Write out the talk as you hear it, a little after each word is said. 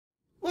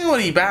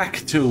everybody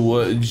back to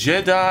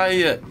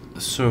Jedi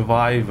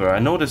Survivor. I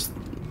noticed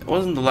it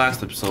wasn't the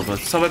last episode, but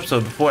some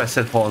episode before I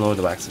said Fallen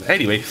Order by accident.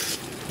 Anyway,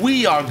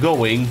 we are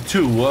going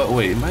to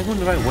wait, am I going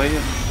the right way?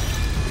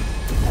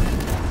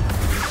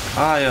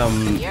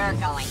 You're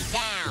going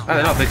down. I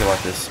did not think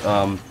about this.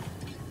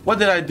 What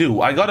did I do?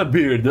 I got a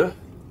beard.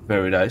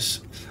 Very nice.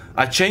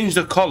 I changed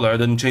the color,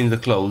 didn't change the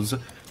clothes.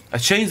 I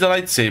changed the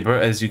lightsaber,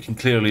 as you can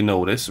clearly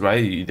notice,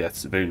 right?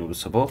 That's very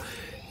noticeable.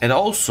 And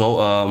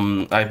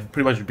also, I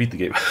pretty much beat the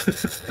game.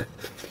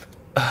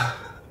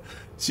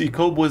 See,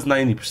 Cope was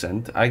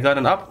 90%. I got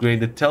an upgrade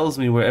that tells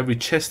me where every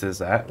chest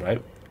is at,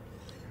 right?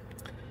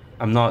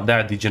 I'm not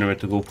that degenerate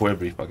to go for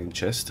every fucking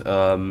chest.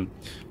 Yeah,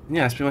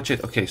 that's pretty much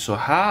it. Okay, so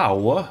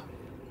how?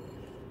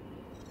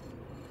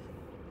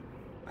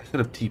 I could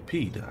have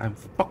TP'd. I'm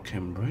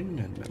fucking brain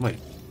dead. Wait.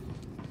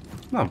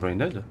 Not brain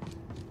dead.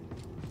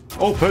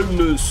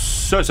 Open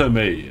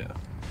sesame.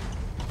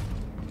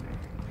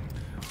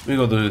 We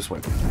go do this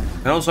way.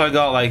 And also I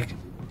got like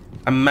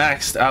I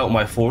maxed out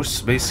my force.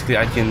 Basically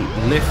I can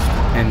lift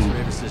and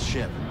Travis's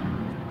ship.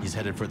 He's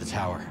headed for the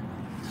tower.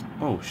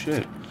 oh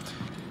shit.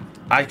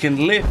 I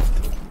can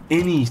lift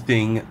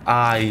anything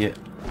I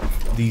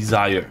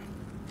desire.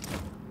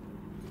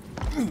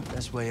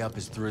 Best way up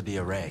is through the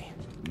array.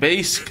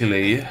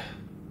 Basically,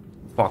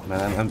 fuck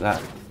man, I'm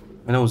that.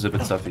 My nose is a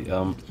bit stuffy.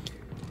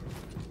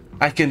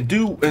 I can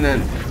do and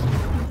then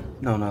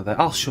no, not that.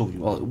 I'll show you.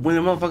 When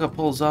a motherfucker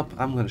pulls up,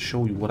 I'm gonna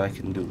show you what I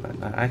can do,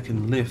 man. I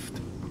can lift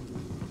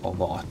a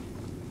lot.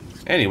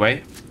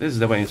 Anyway, this is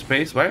the way in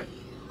space, right?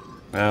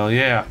 Hell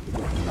yeah.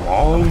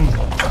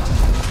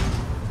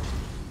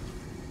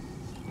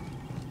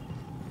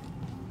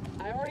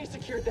 I already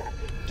secured that.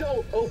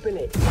 Don't open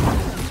it.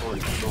 Oh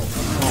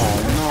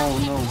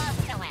no.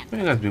 What are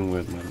you guys being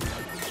weird, man?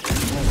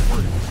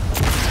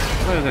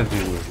 What are you guys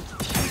being weird?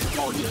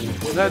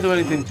 Did I do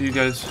anything to you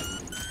guys?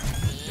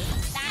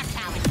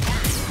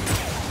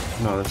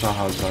 No, that's not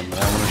how it's done. I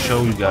want to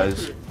show you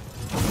guys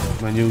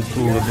my new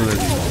cool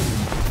ability.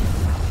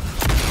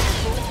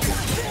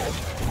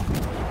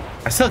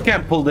 I still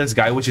can't pull this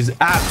guy, which is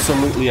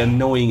absolutely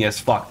annoying as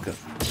fuck.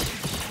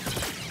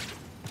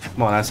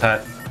 Come on, that's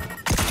hat.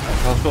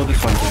 I'll throw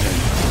this one to him.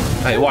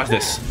 Hey, watch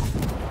this.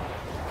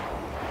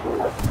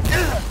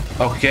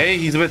 Okay,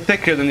 he's a bit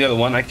thicker than the other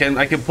one. I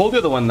can pull the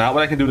other one now,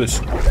 but I can do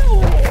this.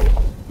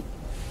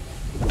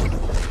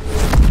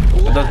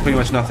 It does pretty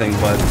much nothing,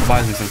 but it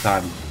buys me some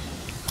time.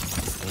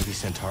 Maybe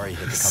Centauri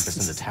hid the compass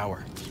in the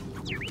tower.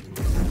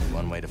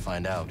 One way to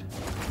find out.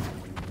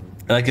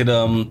 And I could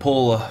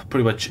pull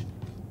pretty much,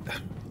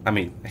 I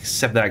mean,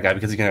 except that guy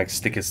because he can like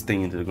stick his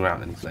thing into the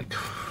ground and he's like,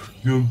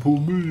 you can't pull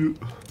me,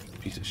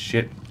 piece of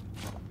shit.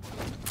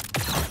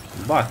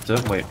 But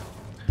wait,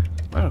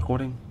 am I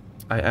recording?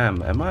 I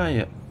am. Am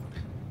I?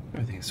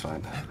 Everything is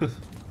fine.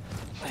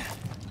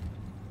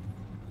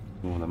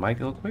 You want the mic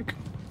real quick?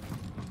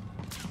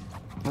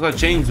 I got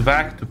changed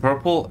back to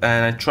purple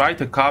and I tried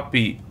to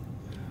copy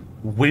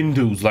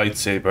Windu's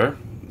lightsaber,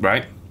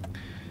 right?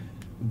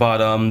 But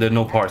there are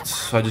no parts,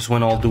 so I just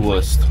went all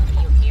duelist.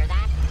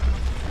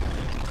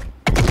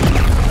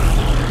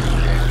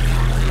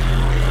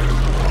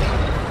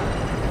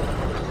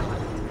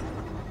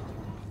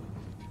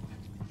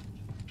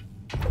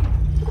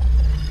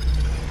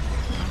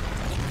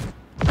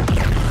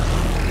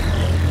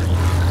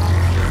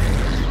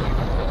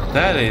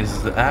 That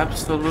is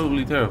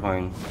absolutely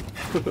terrifying.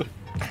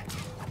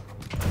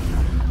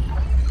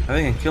 I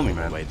think it can kill me,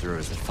 man. Way through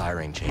is the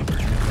firing chamber. Ooh.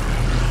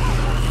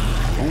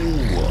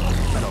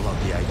 I don't love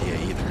the idea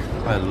either.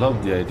 I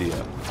love the idea.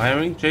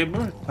 Firing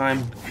chamber,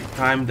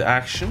 timed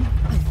action.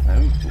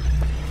 Very cool.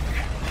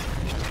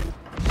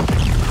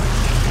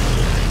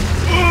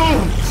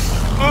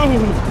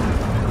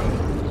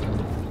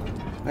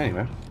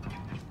 Anyway.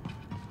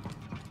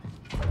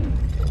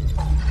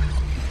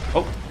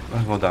 Oh,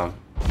 let's go down.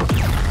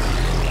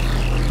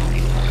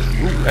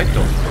 Ooh,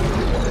 Ecto.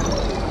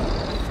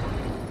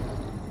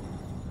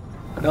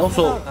 And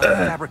also, a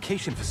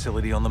fabrication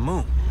facility on the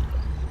moon.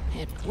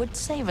 It would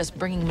save us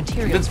bringing I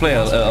materials. did play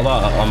a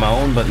lot on my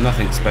own, but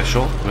nothing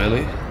special,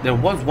 really. There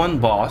was one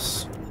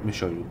boss. Let me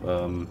show you.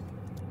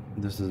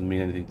 This doesn't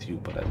mean anything to you,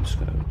 but I'm just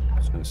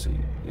gonna see.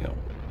 You know,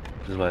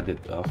 this is what I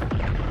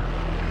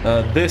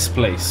did. This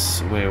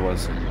place. Where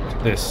was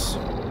it? This.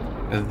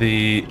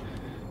 The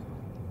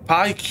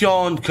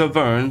Pykion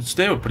Caverns.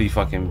 They were pretty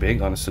fucking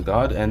big, honest to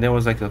God, and there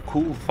was like a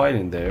cool fight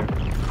in there.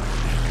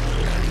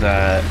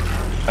 That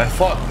I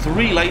fought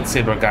 3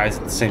 lightsaber guys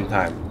at the same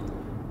time.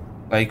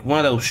 Like one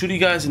of those shooty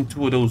guys and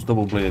 2 of those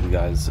double-bladed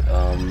guys.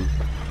 And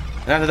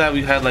after that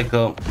we had like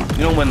a,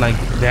 you know when like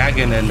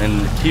Dagon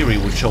and Kiri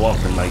would show up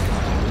in like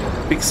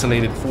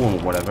pixelated form or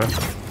whatever.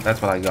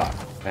 That's what I got.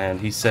 And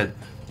he said,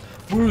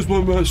 "Where's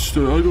my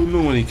master? I don't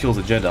know," when he kills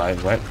a Jedi,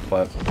 right?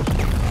 But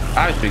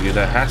I figured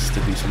there has to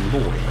be some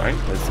lore, right?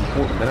 That's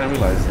important. Then I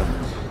realized that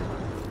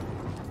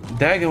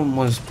Dagon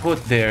was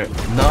put there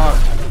not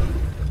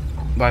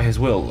by his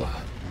will.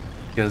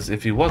 Because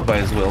if he was by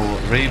his will,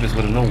 Ravis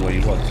would have known where he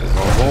was.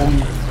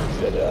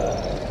 Jedi,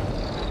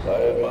 I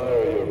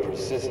admire your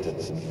precision.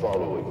 persistence in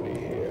following me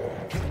here.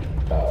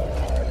 Our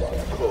time on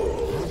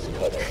Cole is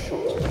cut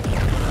short.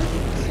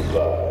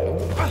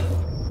 Survive. I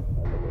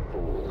look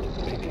forward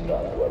to picking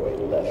up where we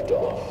left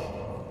off.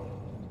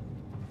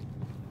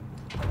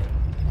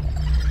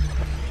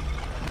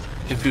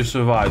 If you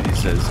survive, he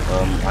says,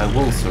 I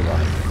will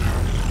survive.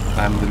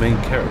 I'm the main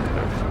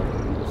character.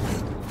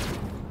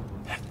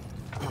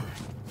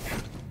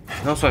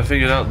 And also I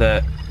figured out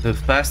that the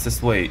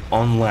fastest way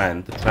on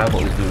land to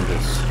travel is doing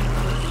this.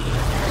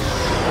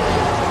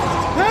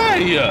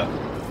 Hey!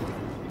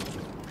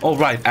 Oh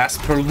right, as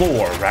per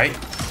lore, right?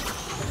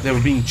 They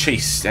were being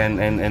chased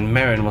and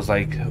Marin was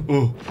like,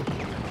 oh,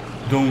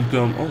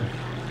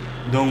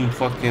 don't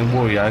fucking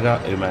worry, I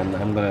got you, man.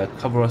 I'm gonna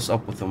cover us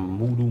up with some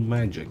voodoo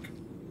magic.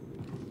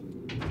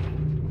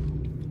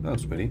 That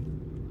was pretty.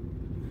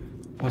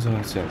 What was I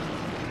gonna say?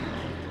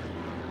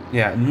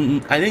 Yeah,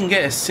 I didn't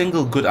get a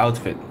single good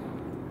outfit.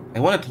 I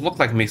wanted to look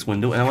like Mace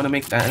Windu, and I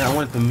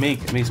wanted to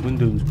make Mace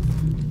Windu's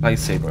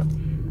lightsaber.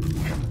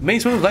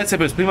 Mace Windu's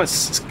lightsaber is pretty much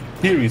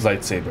Kiri's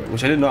lightsaber,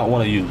 which I did not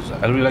want to use.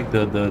 I really like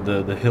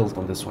the hilt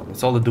on this one.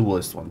 It's all the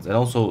duelist ones, and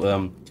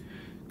also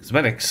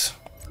cosmetics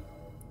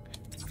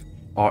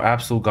are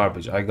absolute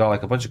garbage. I got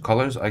like a bunch of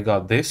colors. I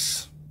got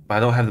this, but I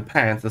don't have the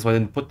pants. That's why I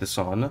didn't put this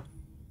on.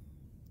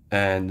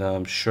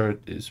 And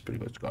shirt is pretty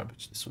much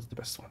garbage. This was the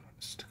best one.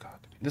 God.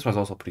 This one's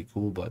also pretty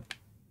cool, but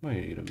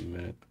wait a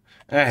minute.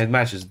 It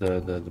matches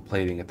the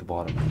plating at the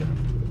bottom.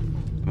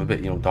 I'm a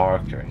bit, you know,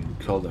 darker and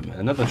kill them.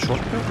 Another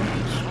shortcut.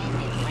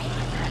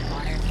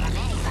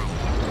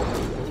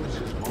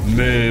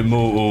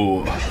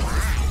 Memo.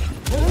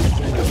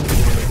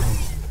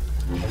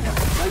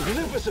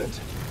 Magnificent.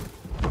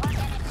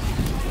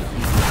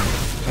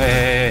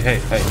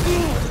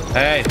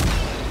 Hey.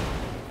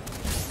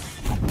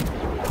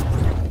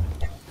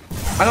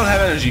 I don't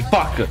have energy,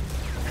 fuck.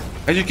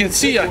 As you can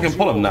see, I can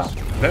pull him now.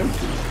 Very good.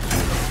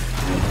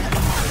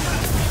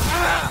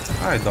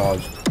 I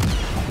dodged.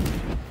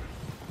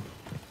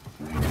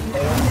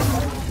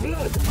 Look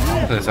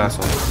at this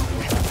asshole.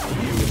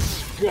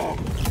 No.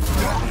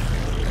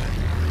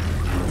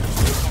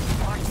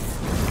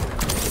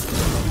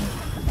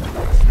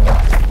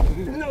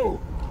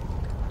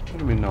 What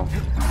do we know?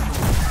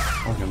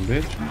 Fucking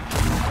bitch.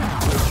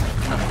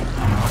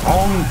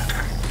 Honk.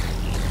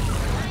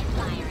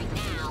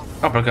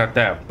 Uppercut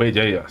that,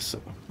 BJS.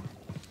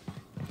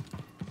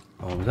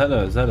 Oh, is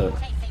that a?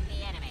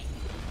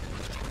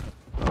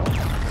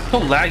 So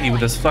laggy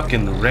with this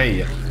fucking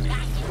ray.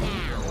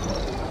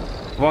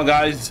 Come on,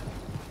 guys.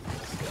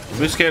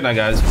 We're scared now,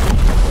 guys.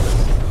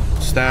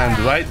 Stand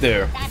right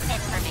there.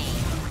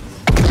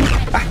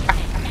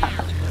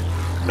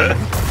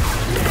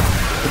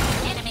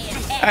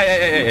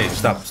 Hey,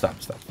 stop.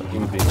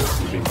 You're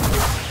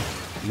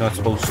not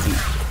supposed to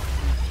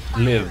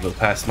live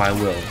past my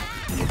will.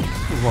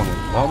 What's wrong with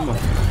mom?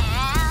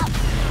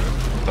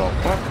 The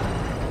fuck?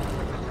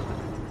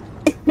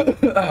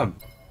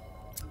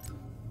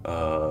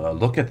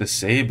 Look at the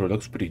saber.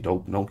 Looks pretty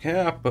dope. No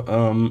cap.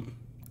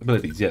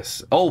 Abilities,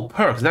 yes. Oh,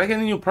 perks. Did I get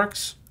any new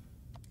perks?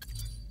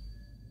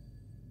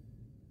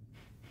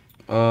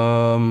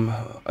 I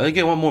did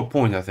get one more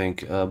point, I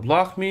think.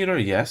 Block meter,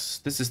 yes.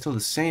 This is still the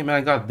same, and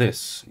I got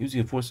this. Using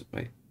a force.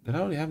 Wait, did I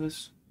already have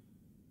this?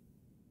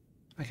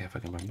 I can't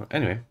fucking remember.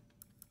 Anyway,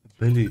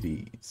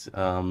 abilities.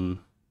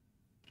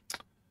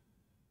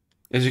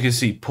 As you can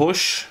see,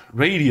 push,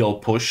 radial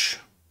push,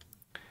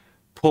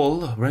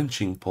 pull,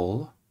 wrenching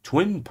pull,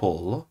 twin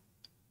pull,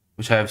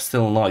 which I have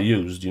still not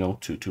used, you know,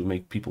 to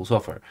make people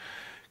suffer.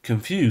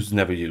 Confused,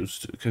 never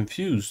used.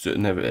 Confused,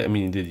 never. I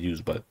mean, did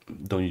use, but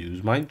don't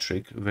use. Mind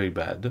trick, very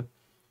bad.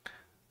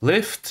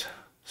 Lift,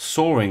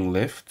 soaring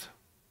lift.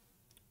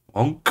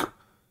 Onk,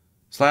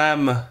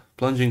 slam,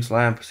 plunging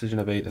slam, precision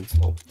evade, and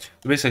slow.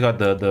 So basically, I got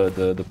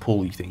the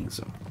pulley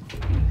things.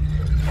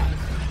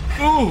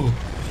 Ooh,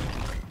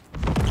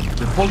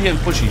 the pulley and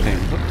pushy thing.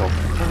 What the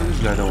fuck is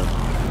this guy doing?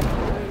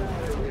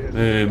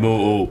 Hey,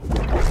 Mo.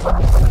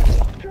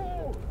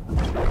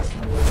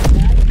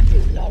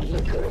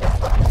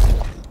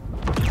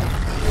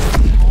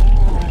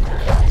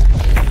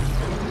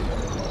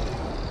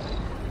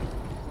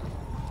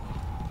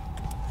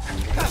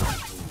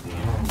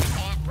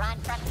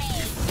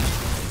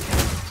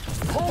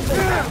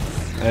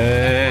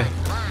 Hey.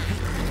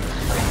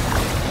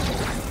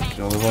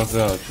 Chill the fuck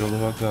out, chill the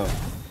fuck out.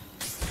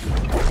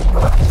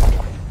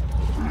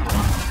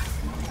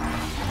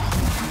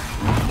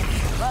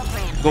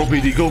 Go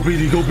BD, go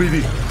BD, go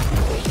BD.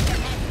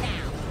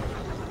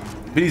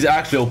 BD's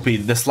actually OP.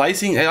 The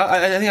slicing,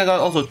 I think I got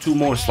also 2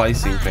 more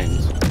slicing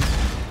things.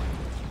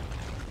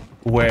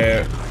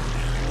 Where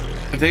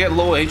if they get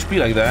low HP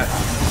like that.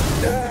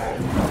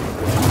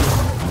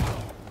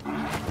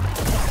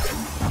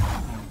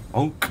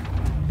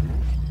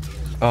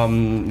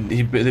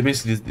 They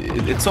basically,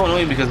 it's so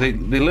annoying because they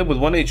live with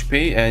 1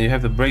 HP and you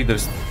have to break their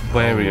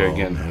barrier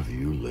again. Have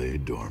you lay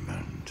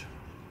dormant?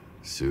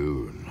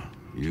 Soon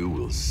you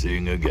will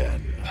sing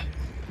again.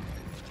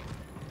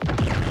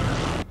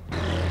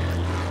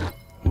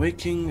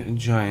 Waking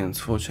giants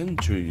for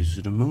centuries,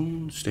 the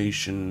moon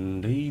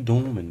station lay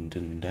dormant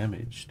and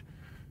damaged.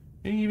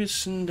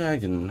 Avis and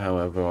Dagon,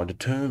 however, are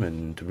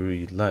determined to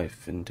breathe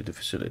life into the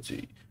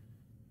facility.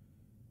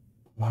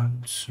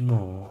 Once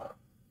more.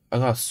 I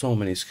got so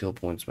many skill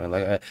points, man.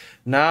 Like,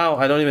 now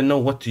I don't even know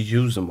what to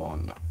use them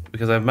on.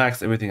 Because I've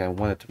maxed everything I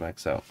wanted to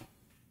max out.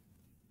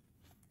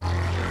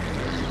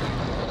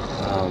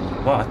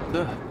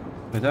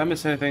 Did I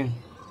miss anything?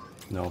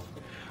 No.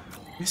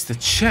 Missed the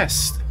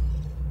chest.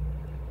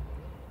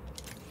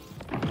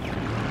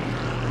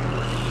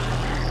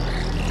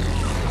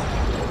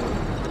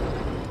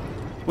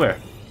 Where?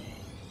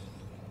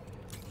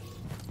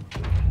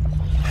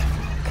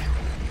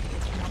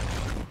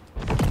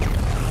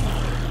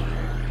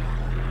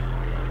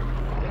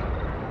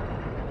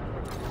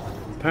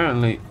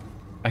 Apparently,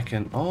 I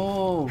can.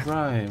 Oh,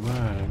 right.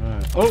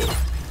 Oh!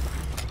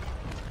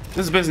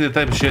 This is basically the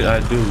type of shit I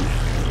do.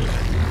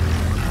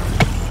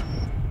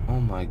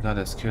 Oh my god,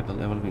 that scared the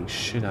living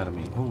shit out of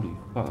me. Holy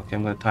fuck. Okay,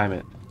 I'm gonna time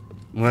it.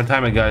 I'm gonna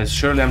time it, guys.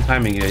 Surely I'm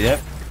timing it,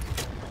 yep.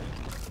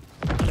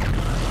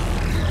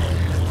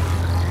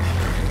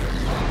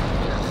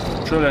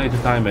 Surely I need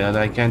to time it, and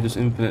I can't just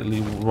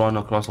infinitely run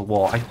across a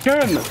wall. I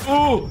can!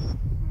 Oh!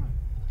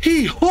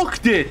 He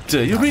hooked it!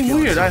 You're being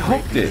weird, I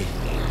hooked it.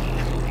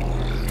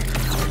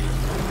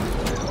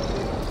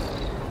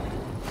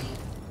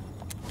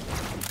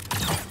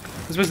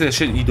 It's basically the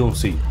shit you don't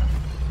see.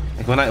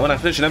 Like when I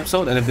finish an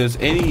episode, and if there's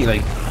any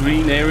like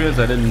green areas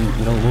I didn't,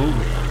 move,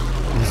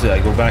 this is it. I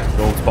go back to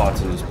the old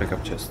spots and just pick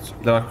up chests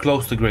that are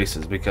close to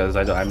Grace's, because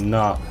I'm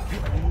not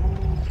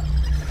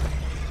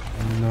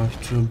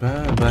too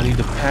bad, but I need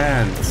the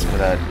pants for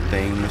that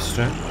thing,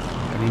 mister.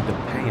 I need the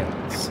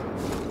pants.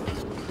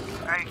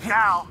 Hey,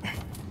 Cal,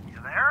 you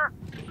there?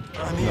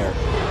 I'm here.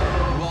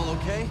 You all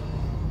okay?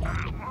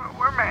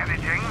 We're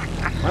managing.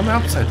 I'm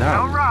upside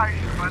down. No rush,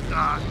 but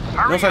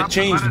hurry Also, I up and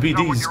changed let us know when BD's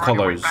you're on your way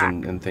colors back.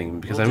 and thing,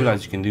 because I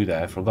realized you can do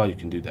that. I forgot you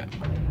can do that.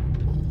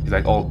 It's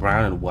like all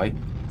brown and white.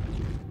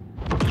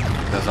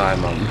 Because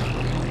I'm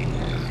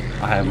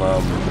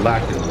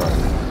black and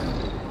brown.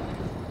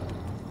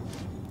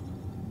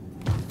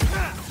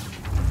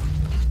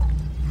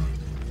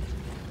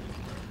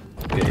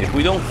 Okay, if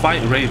we don't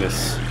fight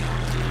Ravis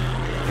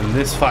in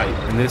this fight,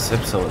 in this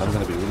episode, I'm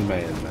gonna be really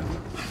mad, man.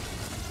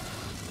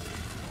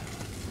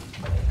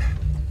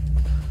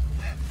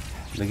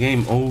 The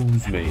game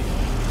owes me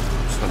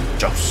some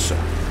justice.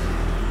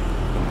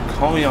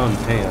 Koyon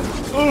Tan.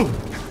 Ooh!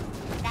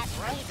 That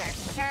razor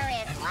sure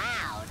is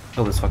loud.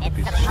 Kill this fucking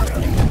piece of shit.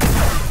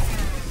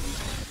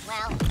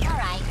 Well,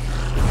 alright.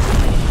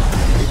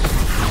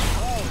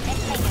 Oh, this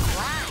thing is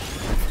live.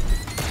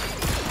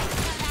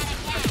 Do that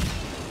again.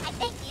 I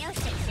think you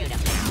should shoot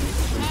him.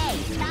 Hey,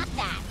 stop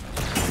that.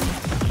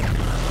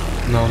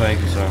 No, thank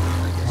you, sir.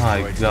 My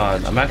god,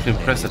 I'm actually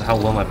impressed at how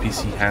well my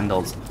PC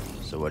handles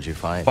So what'd you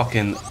find?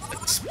 fucking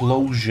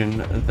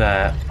explosion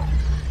that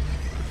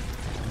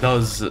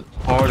does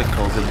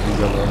particles in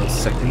a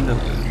second.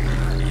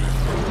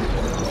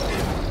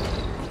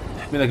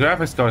 I mean, the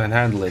graphics card can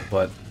handle it,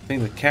 but the thing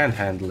that can't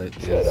handle it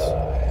is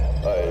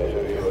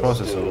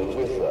processor.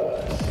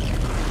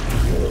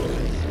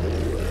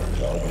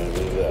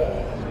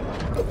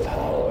 The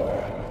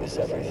power is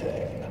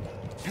everything.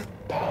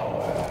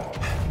 Power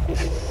is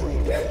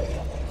freedom.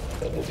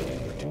 And if you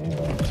do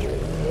not turn,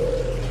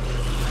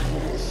 you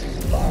will see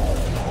my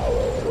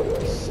power for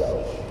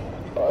yourself.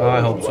 I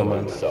hope so,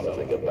 man.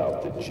 Something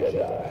about the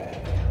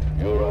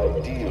Jedi. Your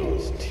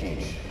ideals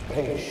teach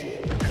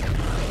patience,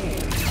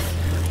 peace,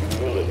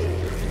 humility.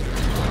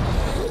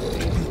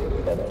 These are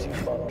empty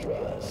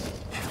mantras.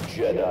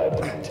 Jedi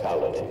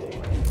brutality.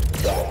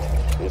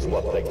 That is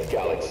what the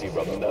galaxy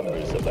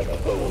remembers of the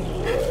Clone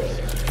Wars.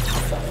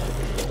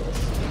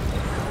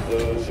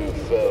 Those who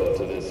fell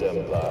to this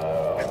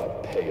empire are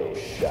a pale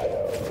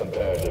shadow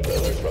compared to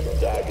those from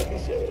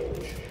Dagon's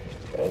age.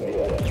 And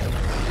yet,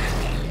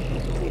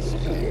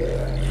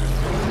 persevere.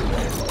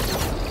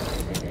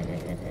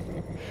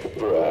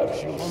 Perhaps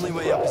you'll Only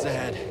way up is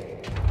ahead.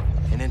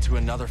 And into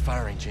another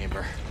firing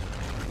chamber.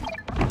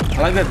 I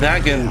like that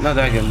Dagon, not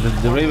Dagon,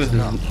 the Ravis is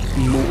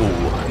immortal.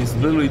 He's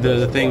literally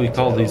the thing we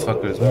call these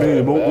fuckers.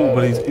 Immortal,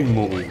 but he's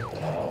immortal.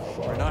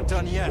 We're not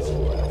done yet.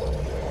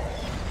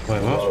 Wait, where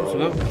am I supposed to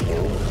go?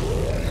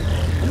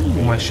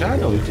 Ooh, my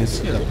shadow, you can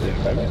see it up there.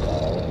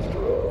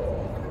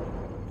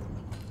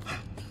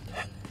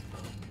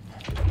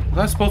 Was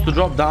I supposed to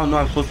drop down? No,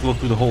 I'm supposed to go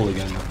through the hole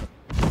again.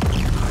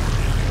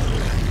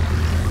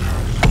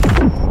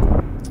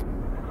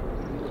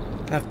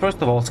 That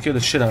first of all scared the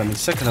shit out of me.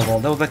 Second of all,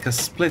 that was like a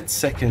split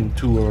second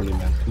too early,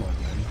 man. Come on,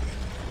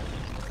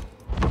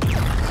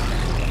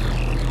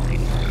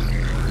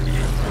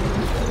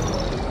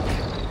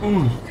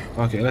 man. Ooh.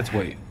 Okay, let's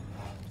wait.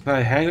 Can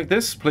I hang like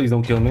this? Please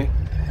don't kill me.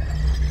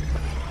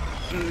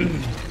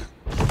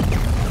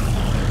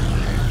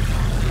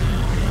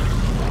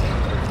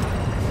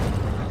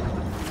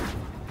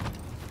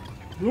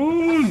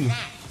 Run!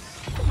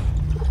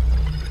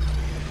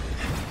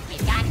 We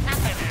got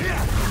company.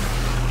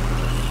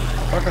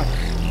 Fucker.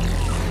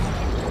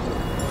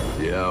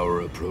 The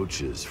hour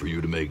approaches for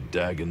you to make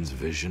Dagon's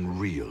vision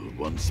real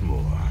once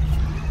more.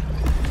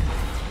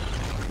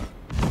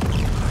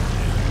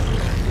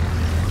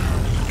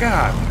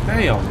 God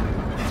damn.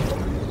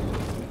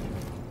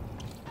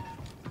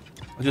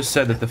 I just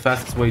said that the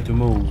fastest way to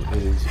move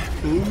is...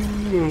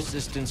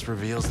 Resistance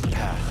reveals the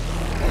path.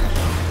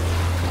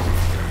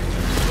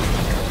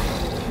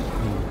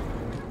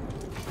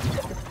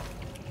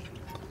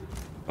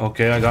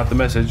 Okay, I got the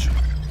message.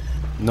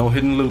 No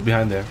hidden loot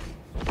behind there.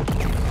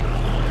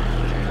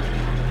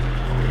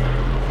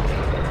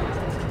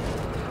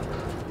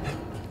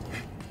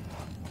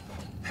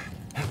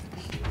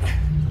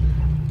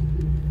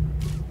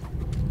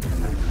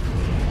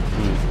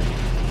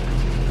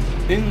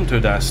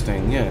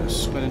 Interesting,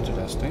 yes, quite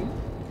interesting.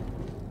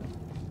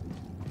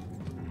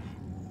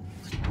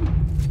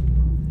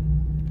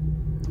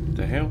 What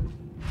the hell?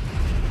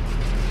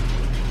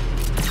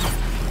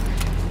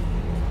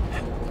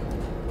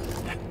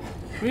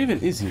 Where even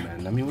is he,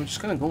 man? I mean, we're just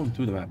kind of going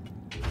through the map.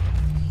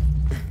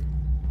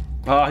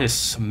 Ah,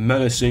 he's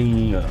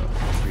menacing.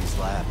 Free's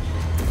lab.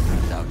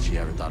 I doubt she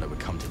ever thought it would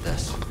come to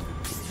this.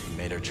 She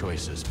made her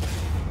choices, but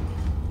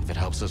if it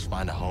helps us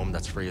find a home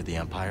that's free of the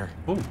Empire,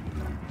 Oh,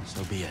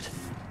 so be it.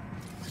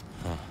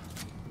 Huh.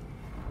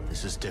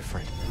 This is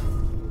different.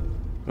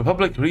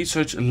 Republic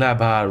Research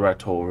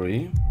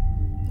Laboratory.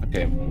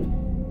 Okay.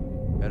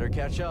 Better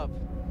catch up.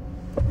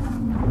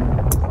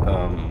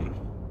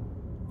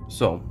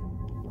 So,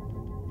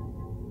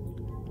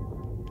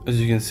 as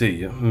you can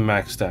see,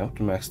 maxed out.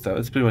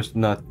 It's pretty much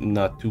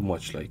not too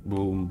much like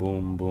boom,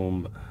 boom,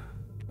 boom.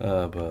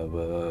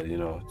 You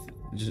know,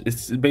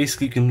 it's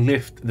basically you can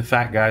lift the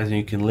fat guys and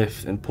you can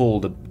lift and pull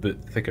the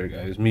bit thicker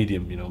guys,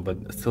 medium, you know,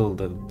 but still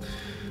the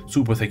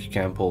super thick you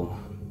can't pull.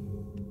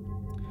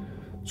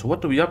 So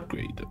what do we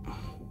upgrade?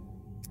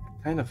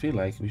 I kind of feel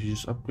like we should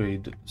just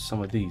upgrade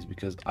some of these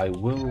because I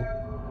will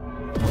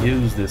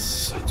use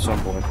this at some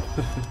point.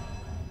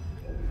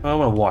 I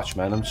want to watch,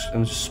 man. I'm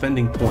just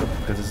spending point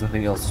because there's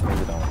nothing else to spend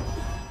it on.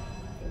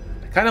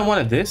 I kind of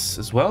wanted this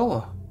as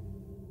well,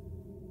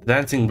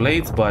 dancing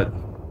blades, but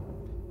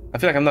I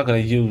feel like I'm not gonna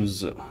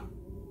use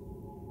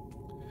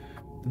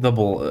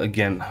double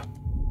again,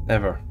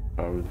 ever,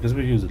 probably, because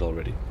we've used it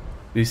already.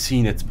 We've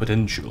seen its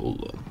potential.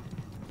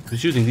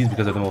 Just using these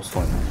because they're the most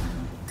fun.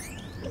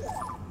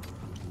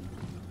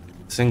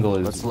 Single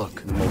is Let's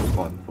look. the most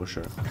fun for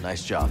sure.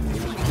 Nice job.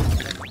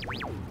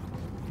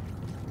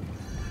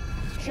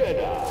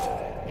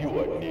 Jedi, you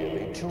are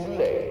nearly too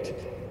late.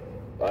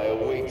 I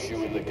await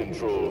you in the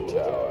control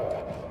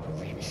tower.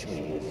 Reach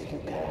me if you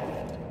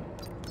can.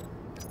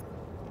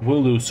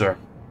 Will do, sir.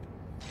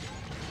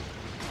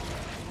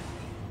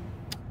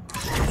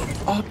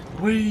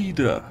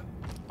 Upgrade.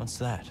 What's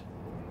that?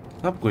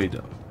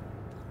 Upgrade.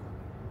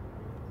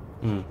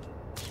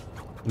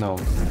 No.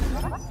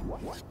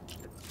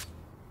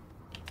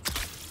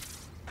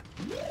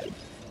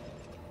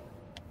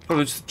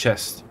 Probably just a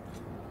chest.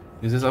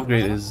 Because this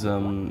upgrade is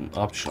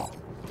optional.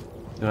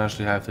 You don't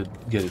actually have to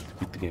get it to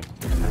beat the game.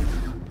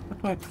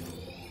 What do I...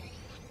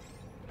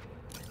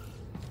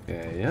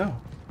 Okay, yeah.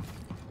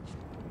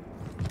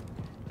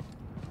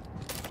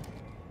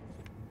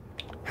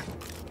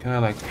 Can I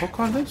like hook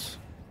on this?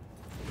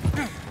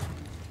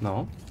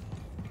 No.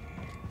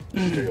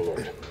 Stay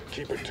alert.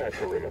 Keep a tight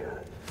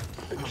perimeter.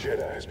 The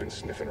Jedi has been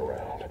sniffing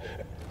around.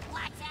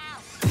 Watch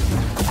out!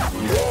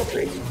 Drop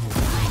me!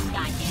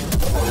 Got you!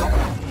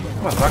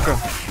 Come on, Tucker.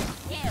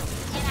 You,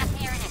 get up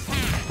here and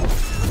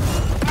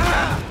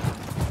attack!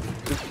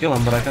 Just kill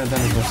him, but I can't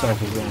damage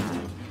myself as well.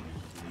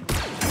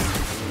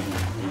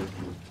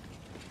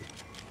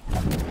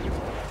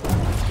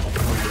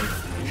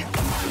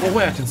 Oh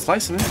wait, I can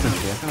slice him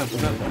instantly. I kind of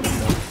forgot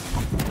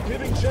that.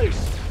 Giving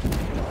chase!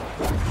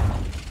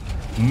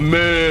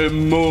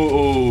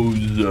 Memos.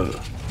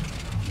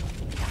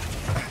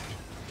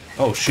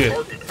 Oh shit.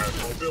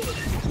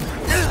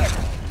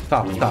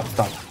 Stop. You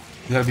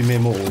gotta be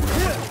memo.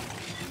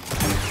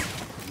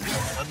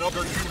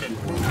 Another unit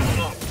moving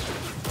up.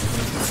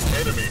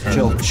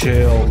 Enemy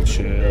Chill.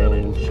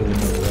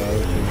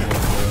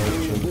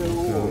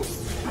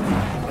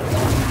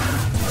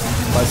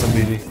 Buy some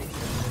BD.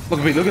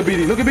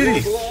 Look at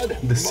BD.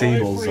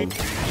 Disables them.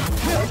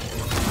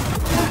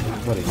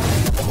 Buddy.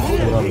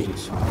 What is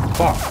this?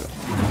 Fuck.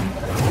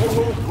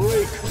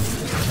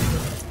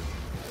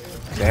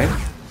 Okay.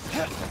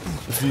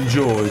 Let's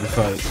enjoy the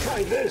fight.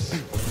 Try this!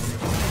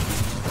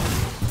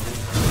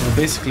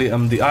 Basically,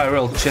 the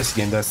IRL chess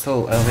game that I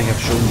don't think I've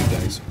shown you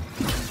guys.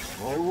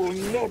 I will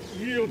not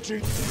yield to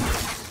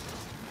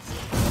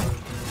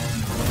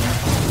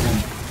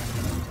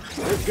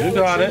You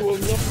got it.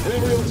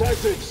 Aerial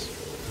tactics!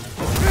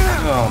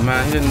 Oh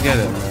man, he didn't get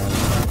it, man.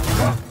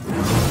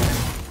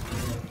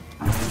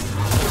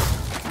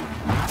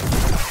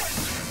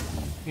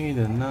 He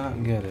did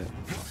not get it.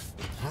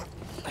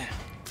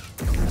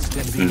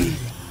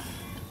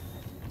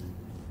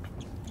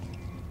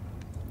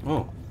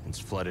 Oh. It's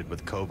flooded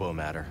with Kobo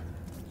matter.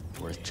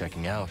 Worth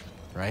checking out,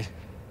 right?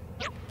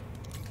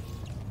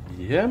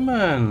 Yeah,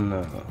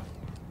 man.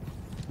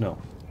 No.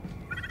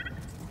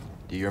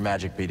 Do your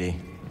magic, BD.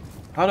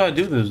 How do I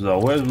do this though?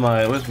 Where's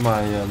my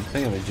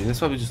thingamajig? This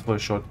probably just for a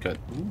shortcut.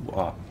 Ooh,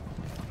 ah.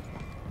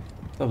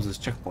 That was this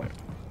checkpoint.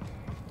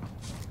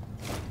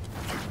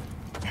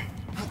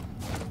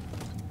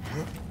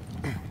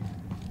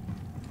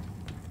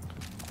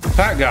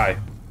 Fat guy.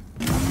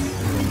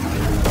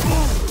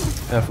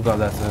 Yeah, I forgot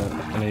that's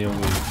an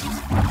AoE.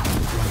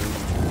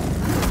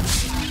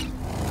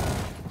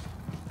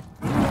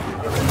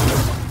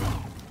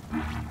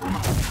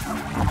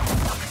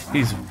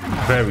 He's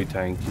very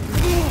tanky.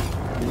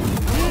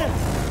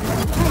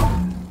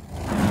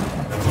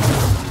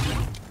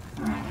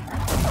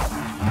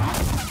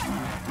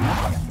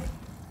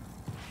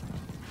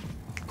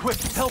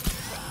 Quick, help!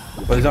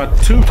 But he's not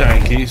too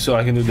tanky, so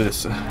I can do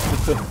this.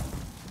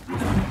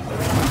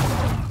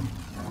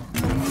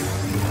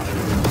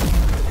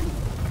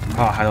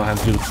 I don't have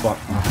to do the fuck.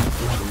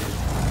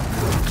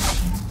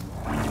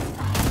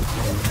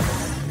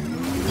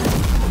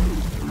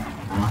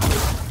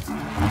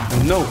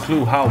 No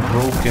clue how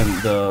broken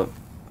the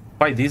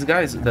fight these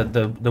guys.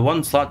 The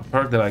one slot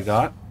perk that I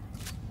got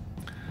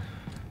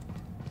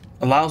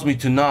allows me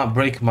to not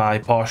break my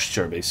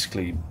posture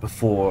basically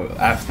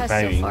after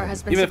parrying.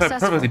 Even if I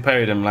perfectly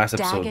parried him last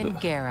episode. Dagon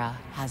Gera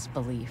has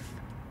belief.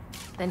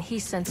 Then he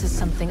senses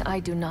something I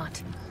do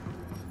not.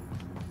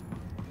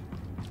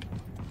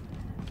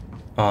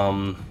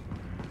 What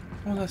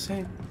was I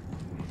saying?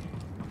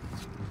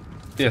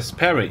 Yes,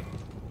 parry.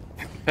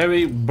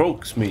 Parry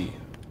broke me.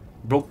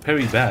 Broke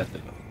parry bad.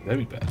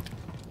 Very bad.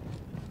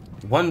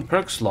 One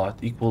perk slot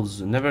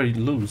equals never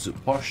lose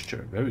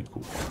posture. Very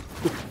cool.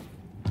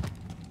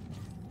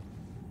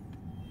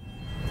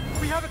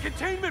 We have a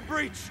containment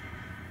breach!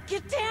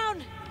 Get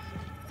down!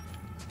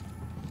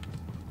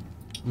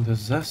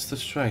 Disaster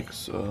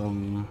strikes.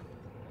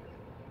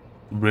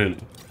 Really?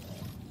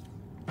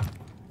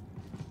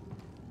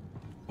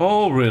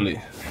 Oh,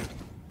 really?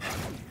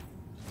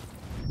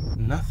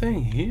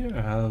 Nothing here.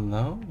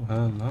 Hello,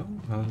 hello,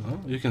 hello.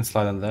 You can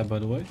slide on that, by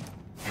the way.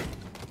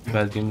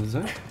 Bad game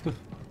design.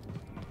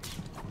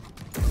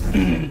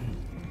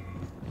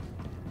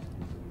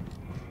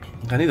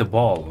 I need a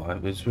ball. I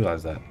just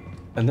realized that.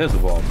 And there's a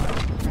ball.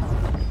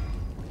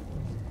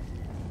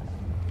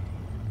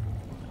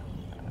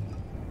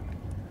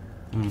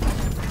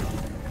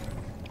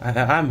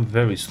 I'm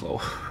very slow.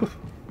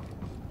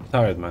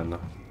 Tired, man.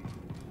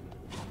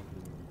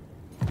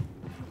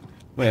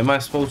 Wait, am I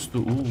supposed to?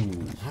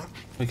 Ooh.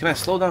 Wait, can I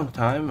slow down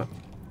time?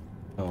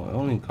 No,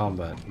 only in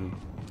combat.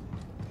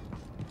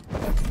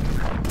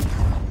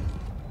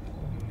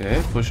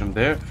 Okay, push him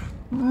there.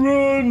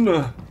 Run!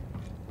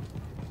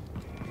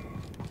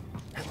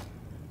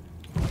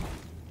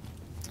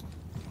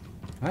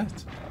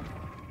 What?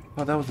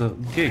 Oh, that was a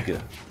gig.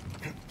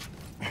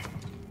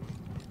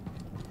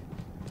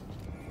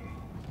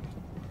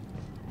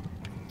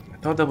 I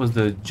thought that was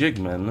the jig,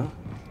 man. No?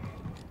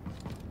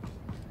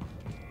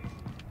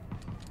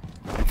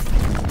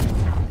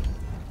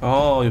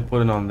 Oh, you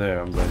put it on there.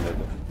 I'm going there.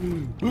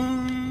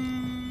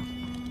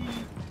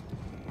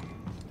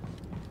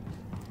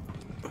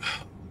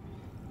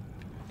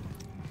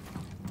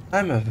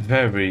 I'm a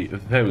very,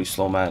 very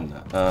slow man.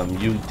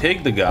 You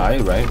take the guy,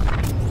 right?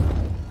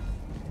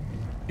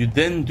 You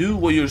then do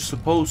what you're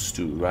supposed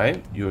to,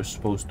 right? You're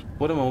supposed to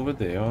put him over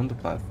there on the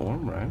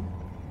platform, right?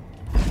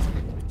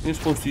 You're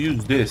supposed to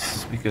use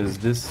this because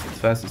this is the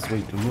fastest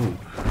way to move.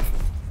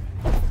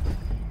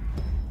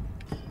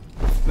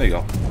 There you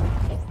go.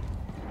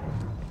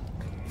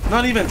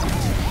 Not even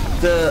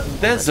the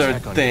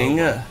desert thing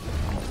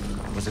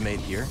Was it made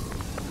here?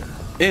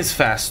 is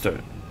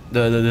faster.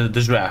 The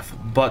giraffe,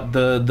 but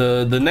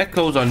the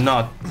neckos are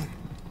not.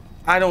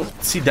 I don't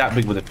see that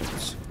big of a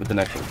difference with the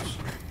neckos.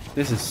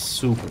 This is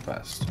super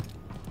fast.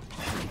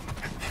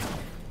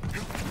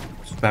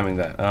 Spamming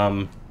that.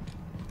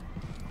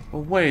 Oh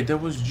wait, there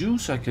was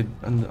juice I could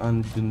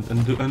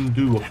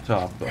undo up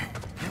top though.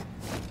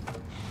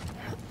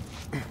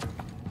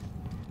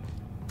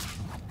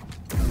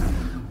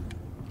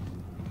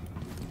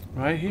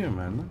 Right here,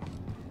 man.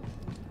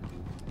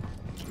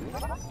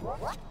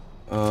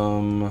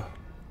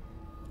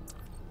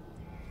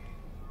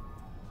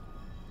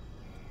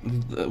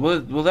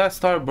 Will that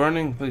start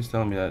burning? Please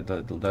tell me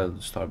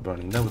that'll start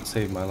burning. That would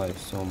save my life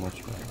so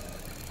much, man.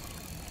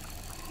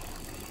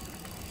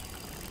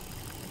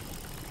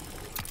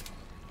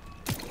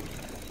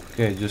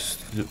 Okay, just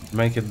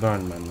make it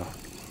burn, man.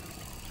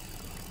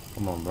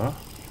 Come on, bro.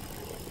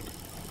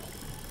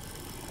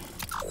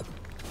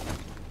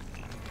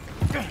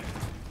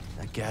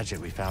 That gadget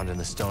we found in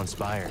the stone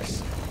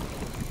spires.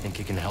 Think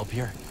it can help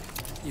here?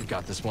 You've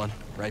got this one,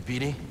 right,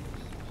 BD?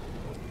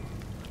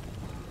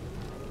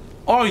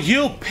 Are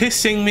you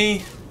pissing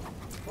me?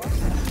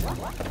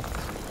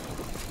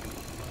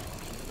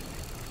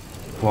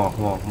 Come on,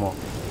 come on, come on.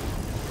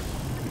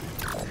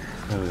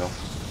 There we go.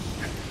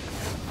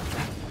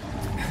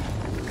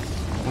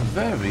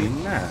 Very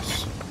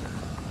nice.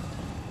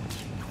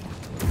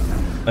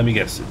 Let me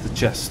guess, it's the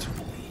chest.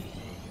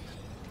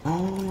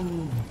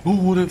 Oh, who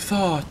would have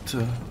thought?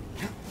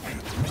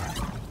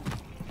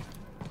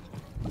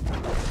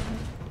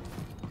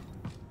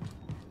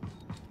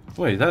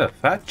 Wait, is that a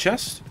fat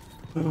chest?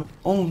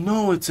 Oh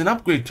no, it's an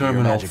upgrade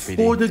terminal magic,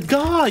 for BD. the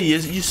guy. You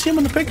see him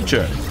in the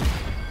picture.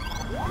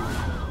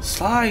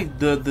 Slide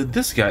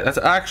this guy. That's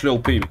actually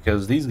OP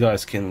because these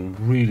guys can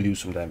really do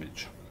some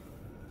damage.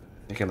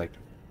 They can like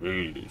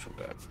really do some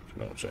damage.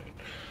 You know what I'm saying?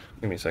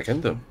 Give me a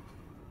second.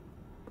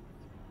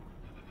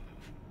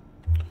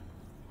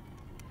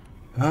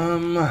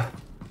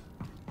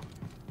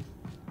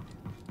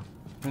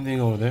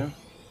 Anything over there?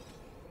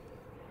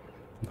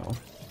 No.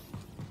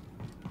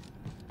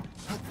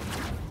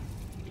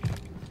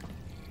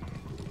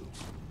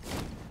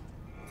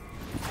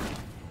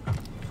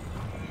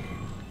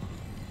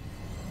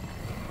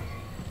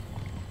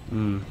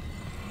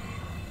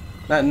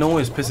 That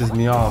noise pisses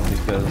me off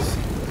because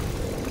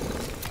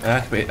I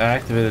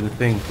activated the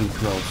thing too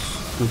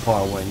close, too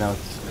far away. Now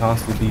it's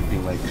constantly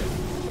beeping like,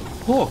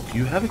 look,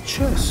 you have a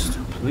chest.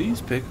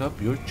 Please pick up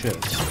your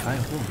chest. I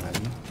will, man.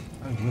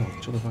 I will.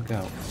 Chill the fuck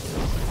out.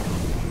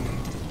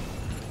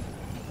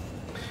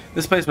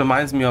 This place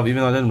reminds me of,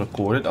 even though I didn't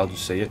record it, I'll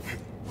just say it.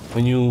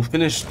 When you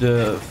finish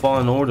the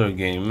Fallen Order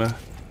game,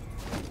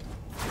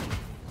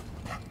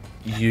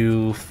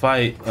 you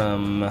fight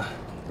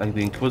like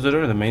the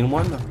Inquisitor, the main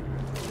one,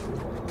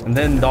 and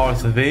then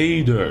Darth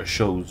Vader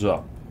shows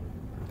up,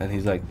 and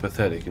he's like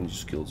pathetic and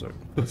just kills her.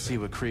 Let's see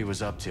what Kree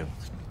was up to.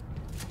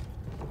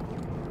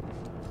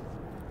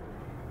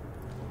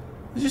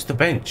 It's just a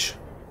bench.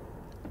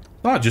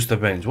 Not just a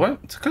bench. What?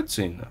 It's a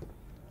cutscene.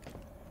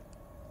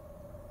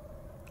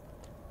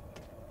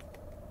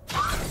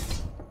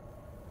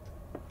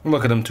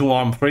 Look at him,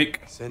 two-arm freak.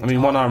 I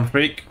mean, one-arm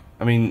freak.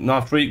 I mean,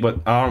 not freak, but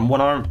one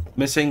arm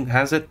missing.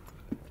 Has it?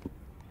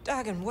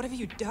 Dagon, what have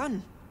you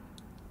done?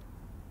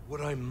 What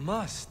I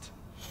must.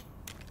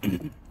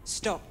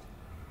 Stop.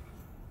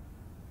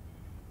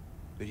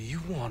 But you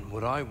want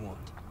what I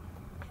want.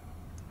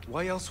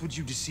 Why else would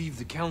you deceive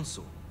the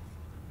Council?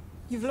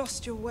 You've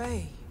lost your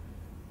way.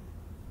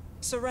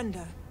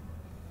 Surrender.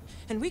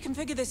 And we can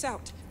figure this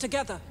out,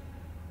 together.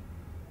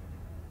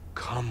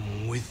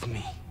 Come with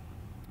me.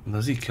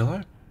 Does he kill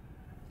her?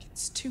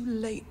 It's too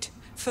late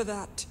for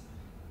that.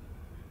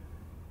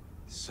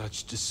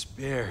 Such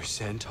despair,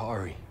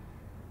 Centauri.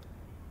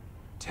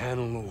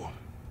 Tanalor.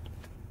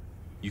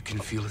 You can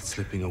feel it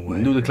slipping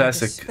away. Do the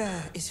classic.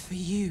 Despair is for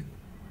you.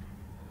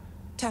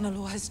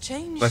 Tanalor has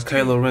changed. Like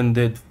Kylo Ren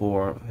did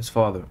for his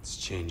father. It's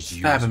changed you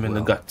Stab as him in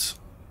the well. guts.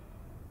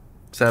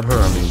 Stab her,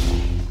 I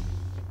mean.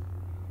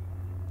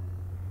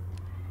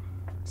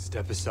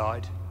 Step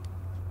aside.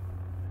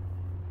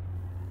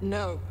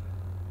 No.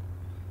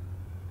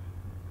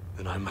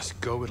 Then I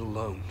must go it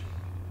alone.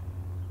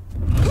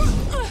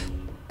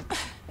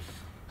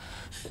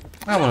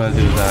 I want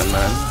to do that,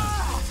 man.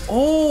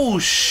 Oh,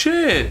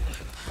 shit!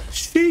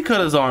 She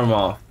cut his arm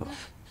off.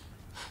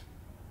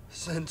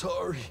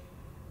 Centauri.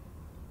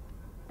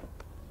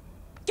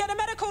 Get a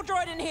medical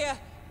droid in here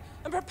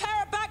and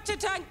prepare it back to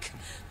tank.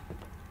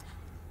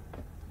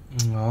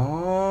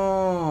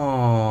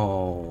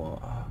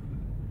 Oh.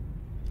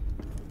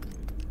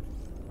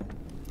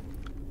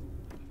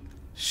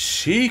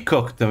 She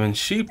cooked him and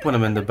she put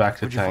him in the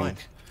back of the What'd you tank.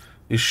 find?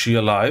 Is she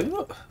alive?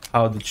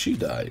 How did she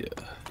die?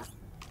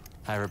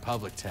 High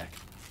Republic tech.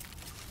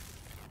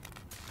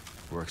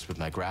 Works with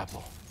my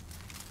grapple.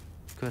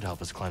 Could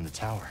help us climb the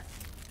tower.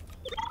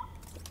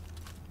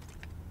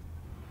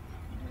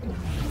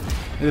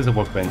 It is a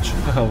workbench.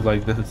 I was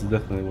like, this is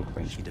definitely a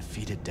workbench. She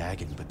defeated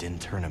Dagon but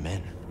didn't turn him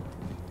in.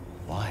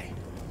 Why?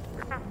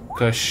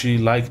 Because she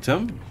liked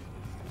him.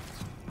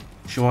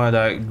 She wanted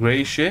that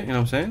gray shit, you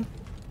know what I'm saying?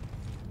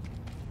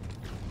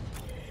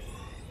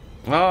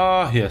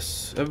 Ah,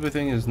 yes.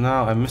 Everything is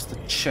now... I missed the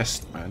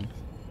chest, man.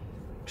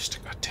 Missed the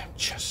goddamn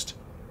chest.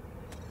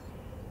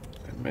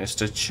 I missed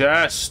the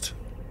chest.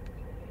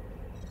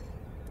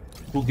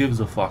 Who gives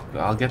a fuck?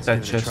 I'll get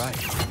that Give it a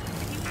chest.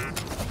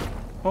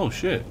 Oh,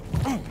 shit.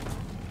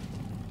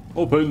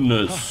 Open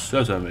this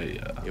sesame.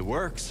 It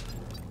works.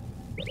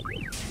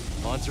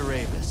 On to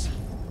Ravis.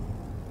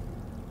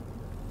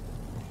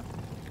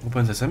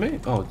 Open sesame?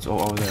 Oh, it's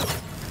over there.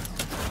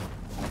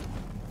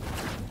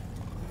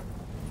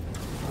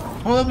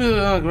 Hold up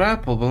your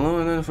grapple below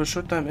and then for a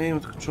short time aim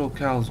to control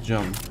Cal's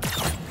jump.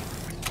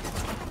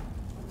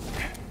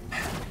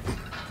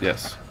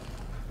 Yes.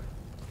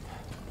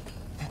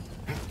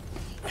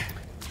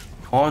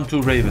 On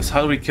to Ravis.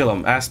 How do we kill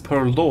him? As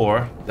per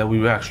lore that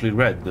we actually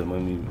read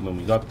when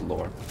we got the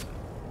lore.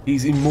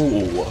 He's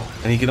immortal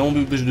and he can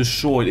only be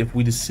destroyed if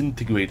we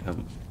disintegrate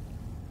him.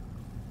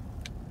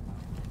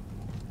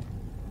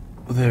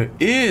 There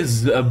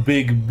is a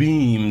big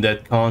beam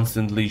that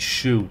constantly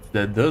shoots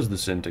that does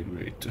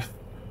disintegrate.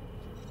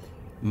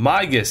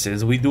 My guess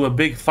is we do a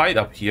big fight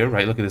up here,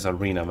 right? Look at this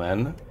arena,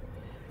 man. And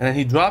then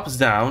he drops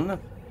down, and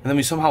then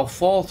we somehow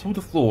fall through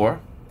the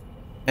floor,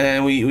 and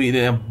then we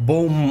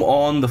boom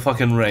on the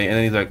fucking ray, and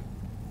then he's like,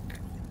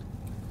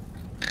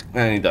 and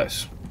then he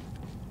dies.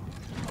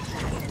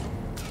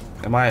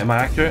 Am I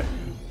accurate?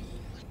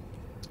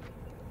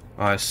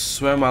 I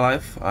swear on my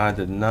life, I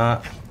did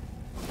not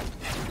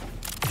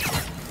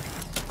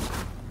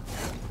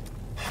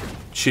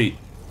cheat.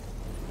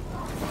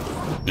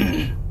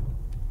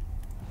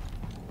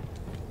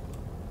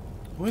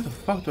 Where the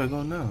fuck do I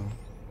go now?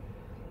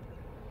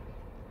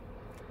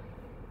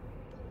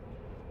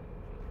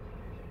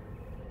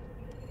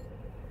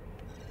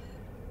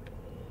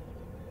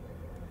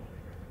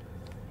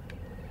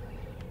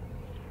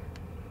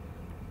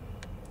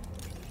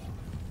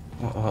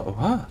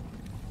 What?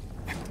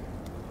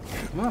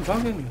 Come on,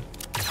 bugging.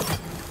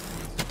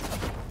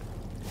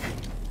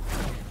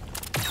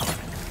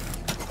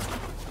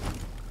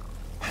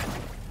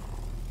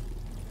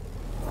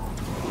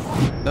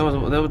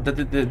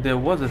 There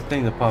was a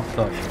thing that popped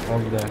up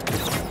over there.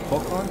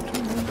 Fuck on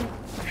to maybe?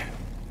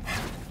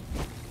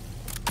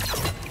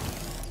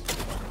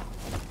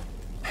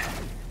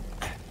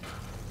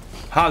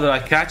 How did I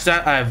catch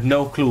that? I have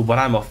no clue, but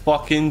I'm a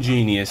fucking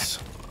genius.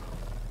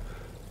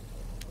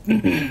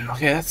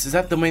 Okay, is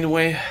that the main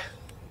way?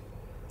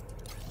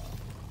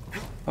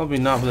 Probably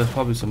not, but there's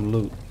probably some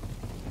loot.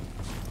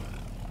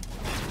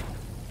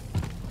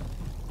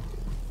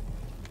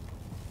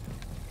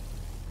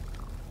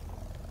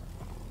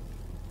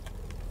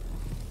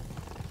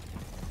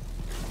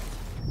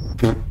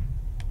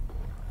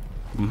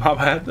 My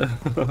bad.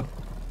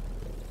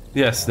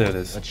 Yes, there it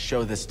is. Let's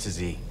show this to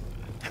Z.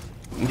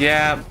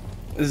 Yeah,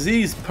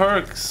 Z's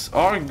perks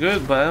are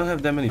good, but I don't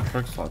have that many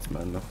perk slots,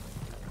 man. No.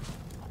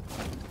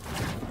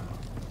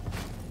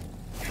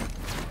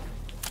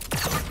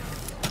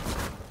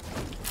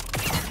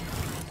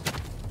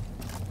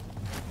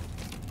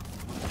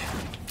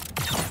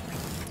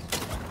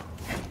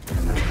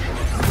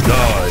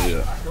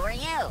 Who are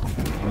you?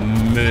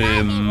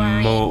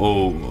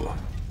 Memo.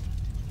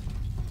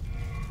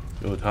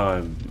 Your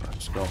time.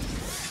 Let's go.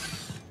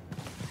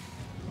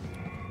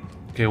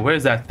 Okay,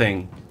 where's that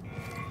thing?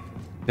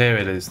 There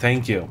it is.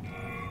 Thank you.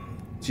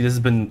 See, this has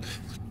been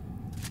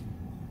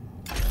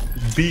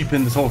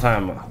beeping this whole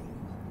time.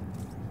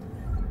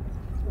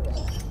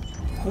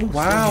 Oh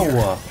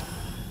wow!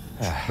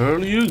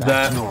 Barely used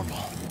that. Normal.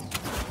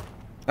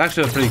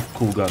 Actually, a pretty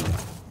cool gun.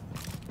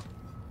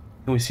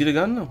 Can we see the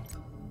gun? No.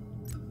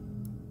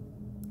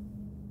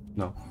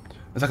 No.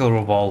 It's like a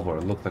revolver.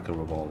 It looked like a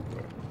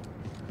revolver.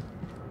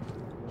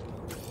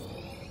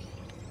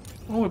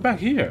 Oh, we're back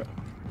here.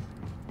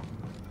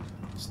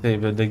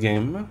 Save the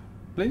game,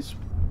 please.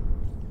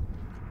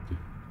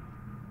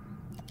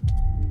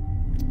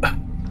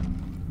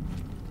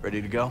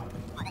 Ready to go?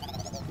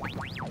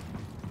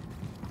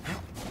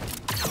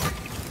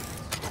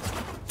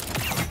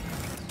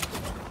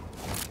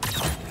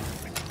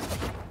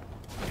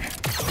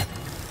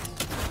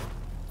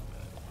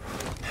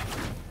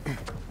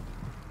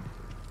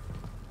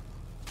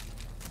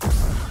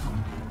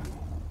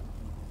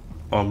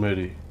 I'm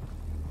ready.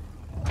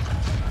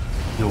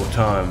 Your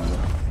time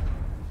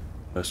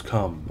has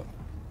come.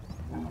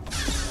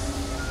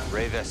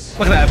 Ravis.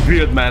 Look at that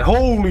beard, man.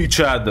 Holy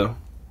Chad.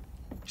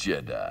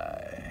 Jedi.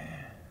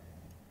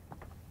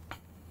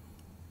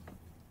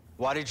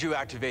 Why did you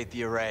activate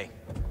the array?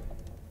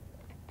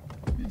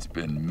 It's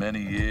been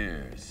many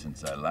years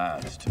since I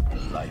last took the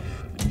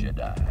life of a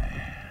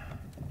Jedi.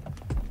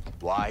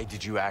 Why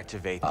did you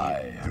activate the...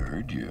 I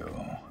heard you.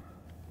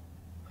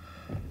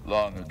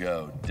 Long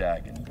ago,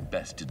 Dagon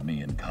bested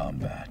me in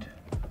combat.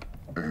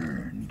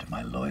 Earned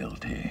my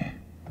loyalty.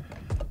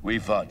 We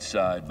fought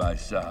side by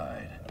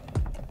side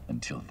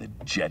until the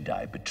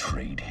Jedi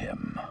betrayed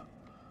him.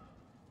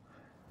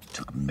 It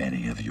took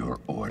many of your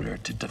order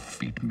to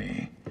defeat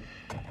me.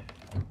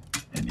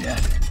 And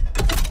yet,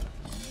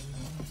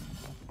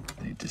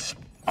 they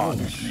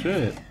dishonored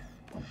shit. me.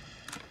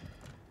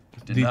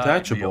 Denied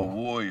Detachable. me a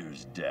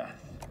warrior's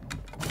death.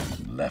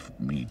 And left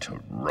me to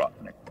rot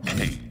in a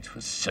cage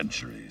for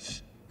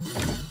centuries.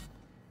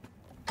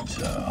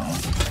 So,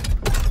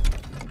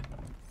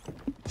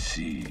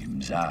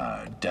 seems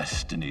our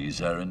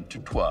destinies are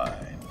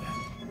intertwined.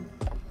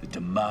 The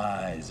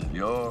demise of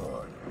your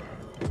order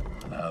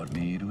allowed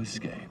me to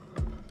escape.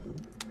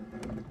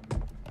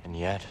 And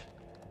yet,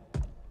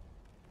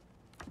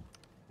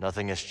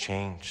 nothing has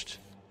changed.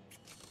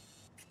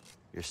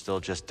 You're still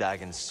just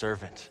Dagon's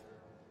servant.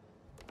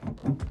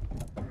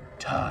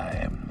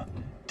 Time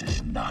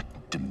does not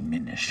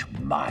diminish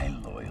my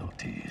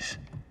loyalties.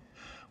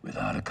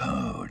 Without a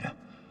code,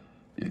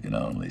 you can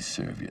only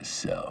serve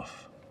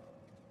yourself.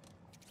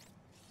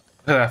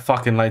 Look at that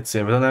fucking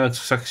lightsaber. Doesn't that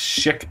look like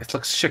shit? It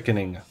looks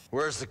sickening.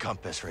 Where's the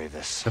compass,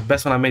 Ravis? The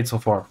best one I made so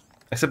far.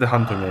 Except the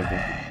hunter,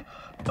 maybe.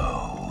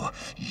 Oh,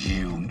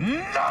 you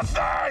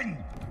nothing!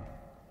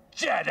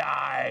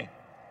 Jedi!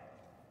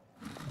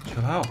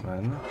 Chill out,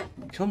 man.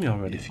 Kill me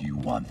already. If you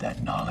want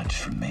that knowledge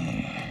from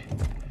me,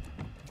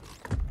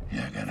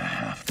 you're gonna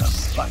have to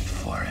fight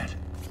for it.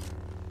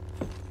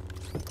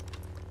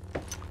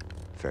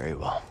 Very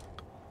well.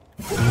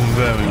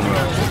 Very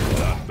well.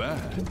 Not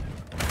bad.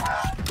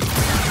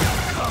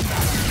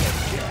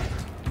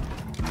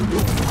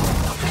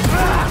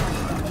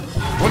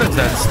 What is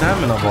that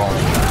stamina bar?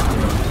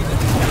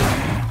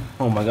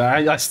 Oh my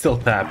god, I still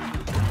tap.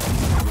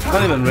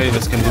 Not even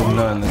Ravis can do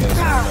none against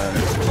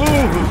me,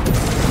 man.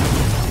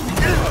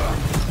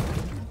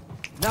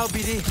 Now,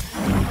 BD.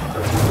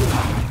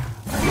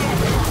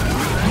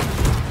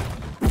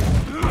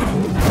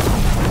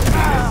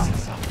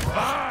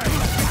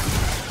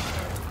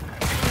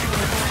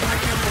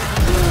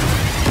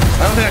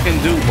 I can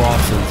do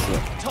bosses.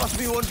 Toss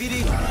me one,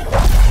 BD.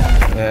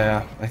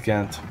 Yeah, I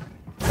can't.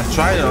 I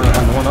tried it on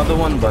one other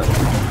one, but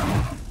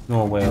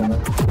no whale.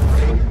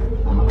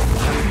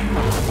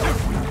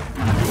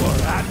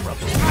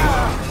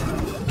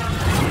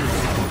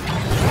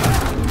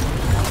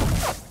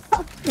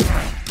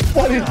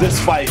 What is this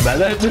fight, man?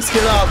 Let this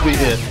get off me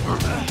here.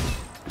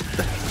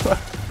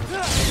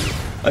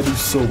 I do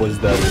so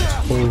much damage.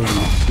 Holy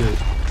shit.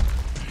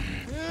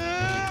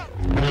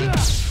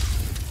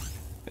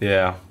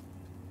 Yeah.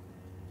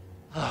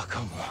 Oh,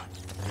 come on.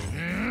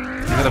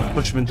 You gotta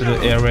push him into the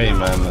area,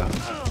 man.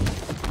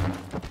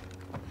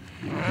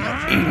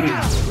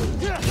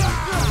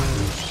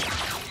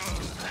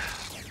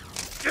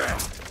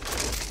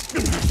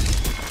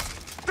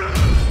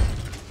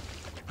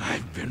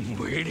 I've been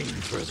waiting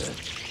for this.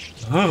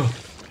 Oh.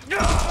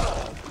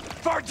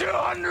 For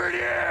 200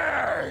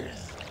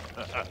 years!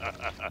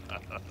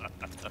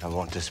 I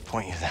won't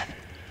disappoint you then.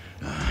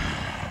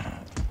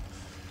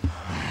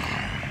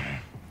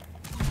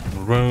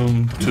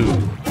 Room 2.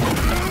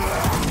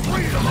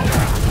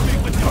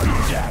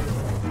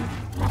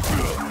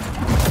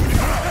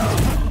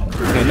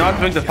 Okay, not to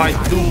make the fight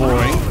too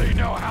boring.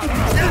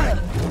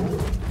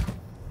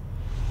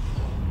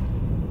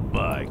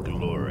 My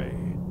glory.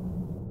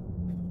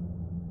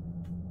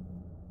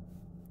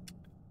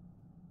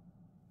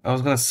 I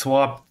was gonna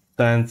swap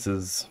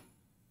dances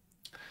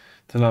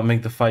to not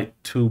make the fight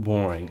too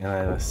boring, and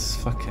I just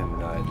fucking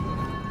died.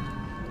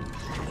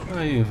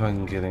 Are you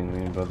fucking kidding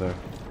me, brother?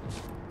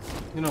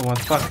 You know what?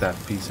 Fuck that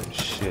piece of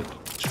shit.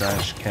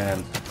 Trash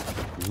can.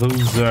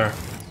 Loser.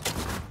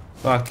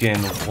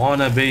 Fucking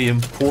wanna be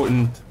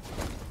important.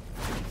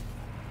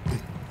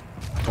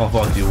 I'll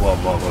fuck you up,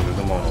 motherfucker.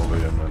 Come on over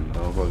here, man.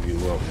 I'll fuck you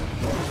up, man.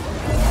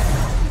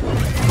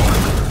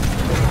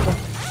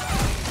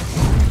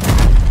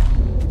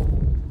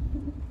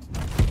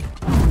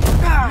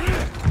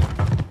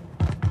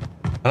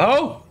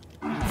 Hello?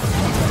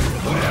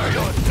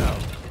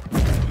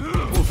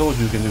 Who told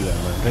you can do that,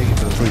 man? Thank you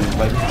for the free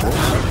life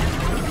support.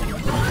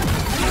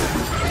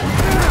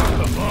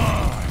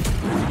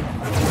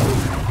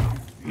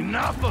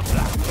 Enough of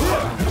that!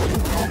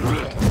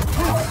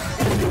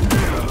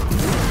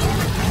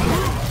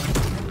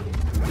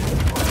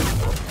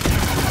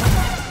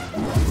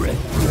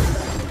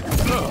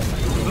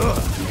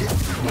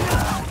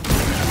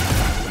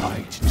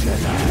 Fight,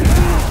 Jedi.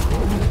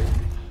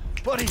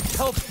 Buddy,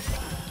 help!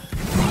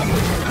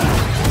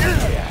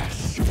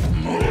 Yes,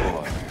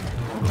 more.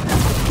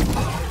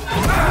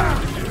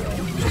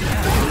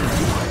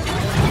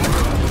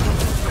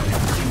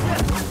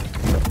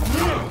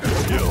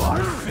 You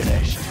are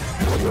finished.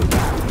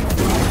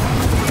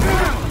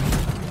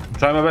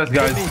 Try my best,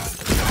 guys.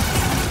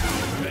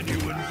 Can you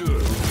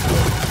endure?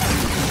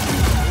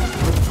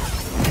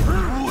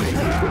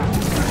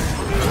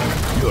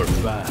 You're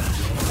fast.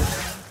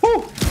 Woo!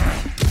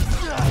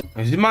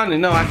 Is man,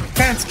 no, I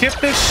can't skip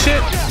this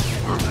shit.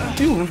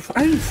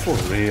 Are you for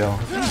real? Are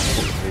you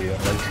for real?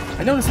 Like,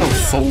 I know it's no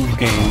soul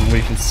game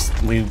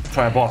where you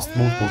try a boss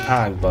multiple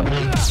times, but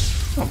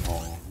come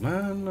on,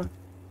 man.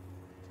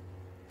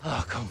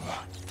 Oh, come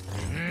on.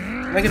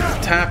 I get the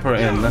tapper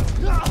in. That's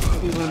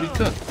gonna be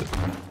good.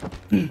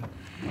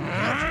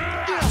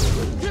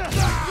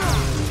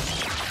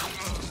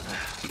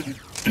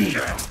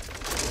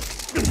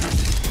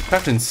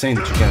 That's insane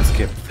that you can't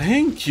skip.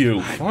 Thank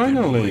you,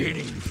 finally.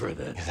 Waiting for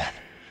this.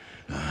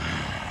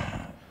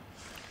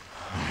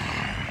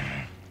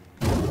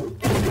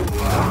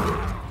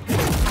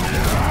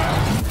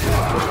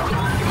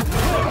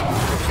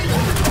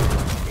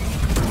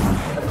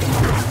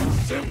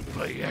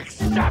 Simply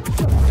accept.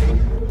 I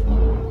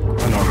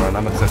know, man.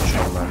 I'm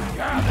exceptional, man.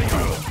 Gather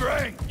your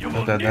strength. You Got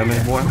will that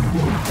damage, boy? I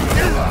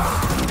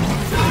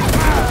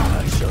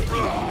shall give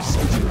you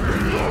such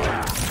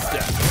a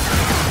step.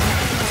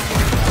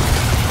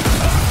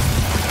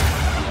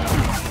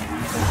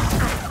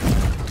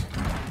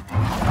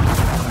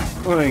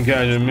 What ain't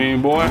catching me,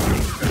 boy?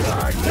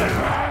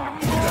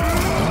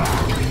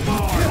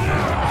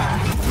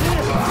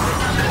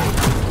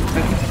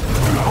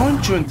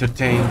 Aren't you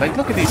entertained? Like,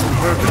 look at these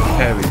perfect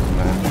parries,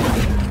 man.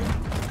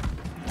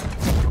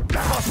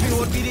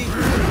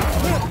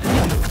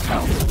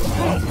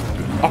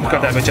 Oh,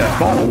 got that bitch out.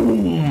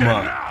 Boom!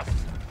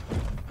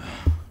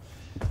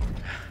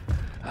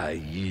 I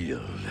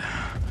yield.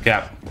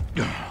 Cap. I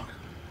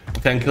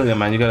can't kill you,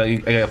 man. I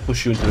gotta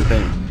push you into the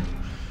thing.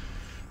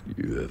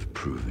 You have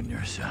proven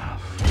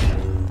yourself.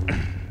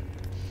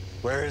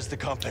 Where is the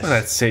compass? Look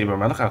at that saber,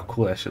 man. Look how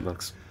cool that shit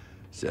looks.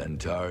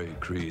 Centauri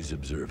Kree's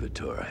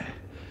observatory,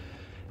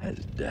 as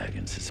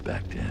Dagon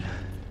suspected.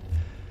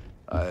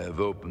 I have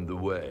opened the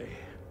way.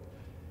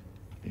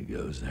 He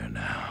goes there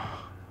now.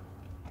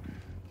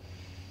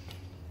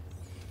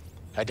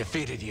 I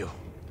defeated you.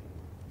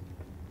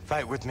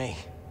 Fight with me.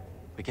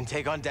 We can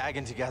take on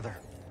Dagon together.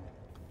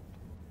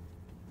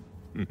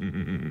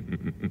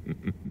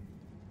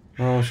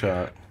 Oh,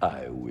 shot.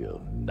 I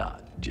will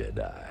not,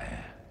 Jedi.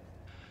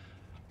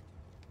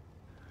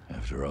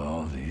 After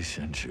all these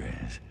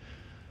centuries,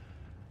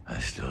 I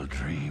still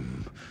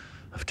dream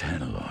of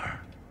Tanalorr.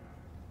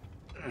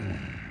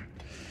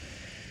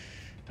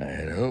 I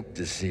had hoped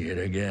to see it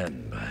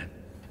again, but...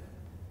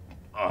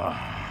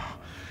 Oh,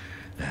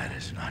 that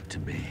is not to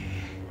be.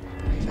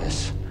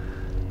 This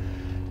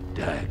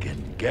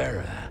Dagon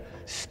Gera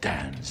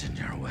stands in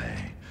your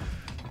way.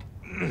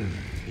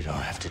 You don't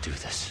have to do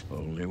this.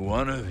 Only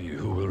one of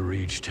you will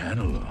reach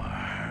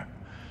Tanalorr.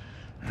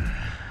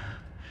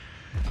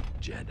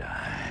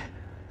 Jedi,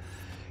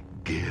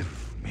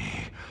 give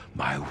me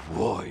my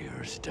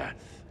warrior's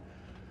death.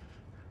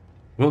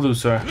 Will do,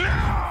 sir.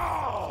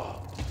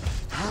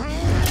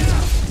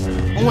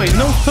 Oh wait,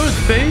 no third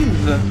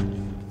phase.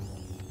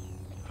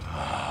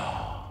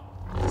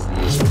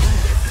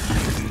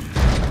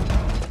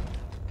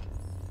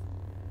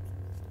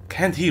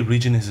 Can't he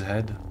reach in his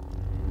head?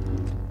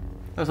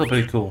 That's all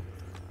pretty cool.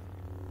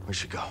 We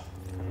should go.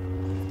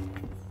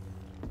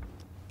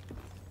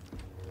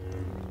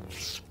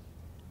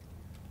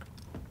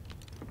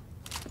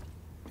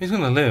 He's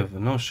gonna live.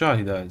 No shot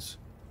he dies.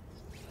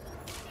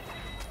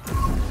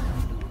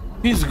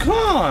 He's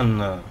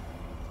gone!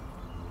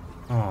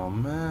 Oh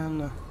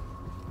man.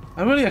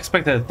 I really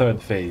expected a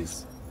third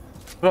phase.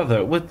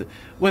 Brother, with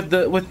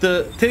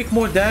the take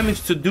more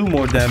damage to do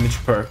more damage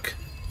perk.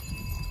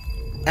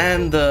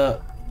 And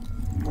the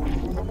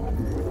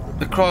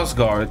cross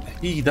guard,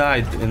 he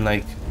died in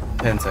like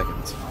 10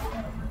 seconds.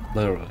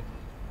 Literally.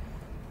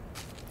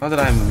 Not that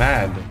I'm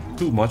mad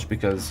too much,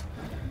 because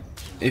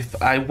if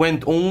I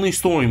went only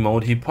story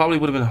mode, he probably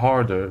would have been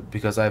harder,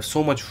 because I have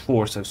so much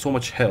force, I have so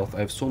much health, I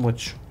have so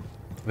much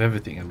of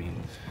everything. I mean,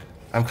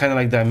 I'm kind of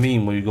like that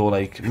meme where you go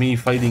like, me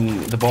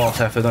fighting the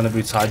boss after I've done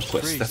every side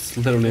quest. That's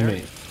literally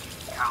me.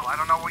 Cal, I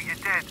don't know what you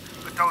did,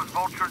 but those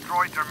vulture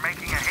droids are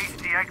making a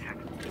hasty exit.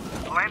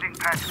 The landing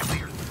pad's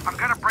clear. I'm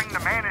gonna bring the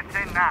Manus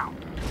in now.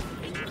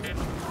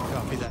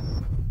 Copy that.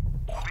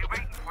 I'll be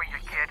waiting for you,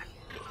 kid.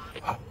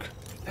 Hook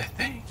the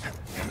thing.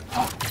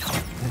 Hook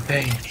the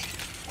thing.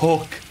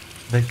 Hook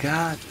the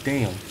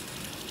goddamn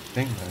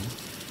thing, man.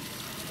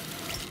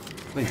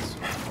 Please.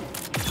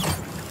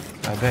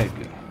 I beg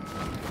you.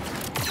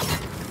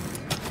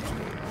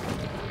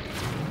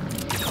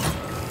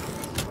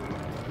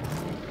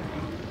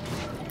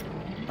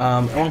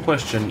 One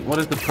question. What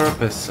is the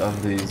purpose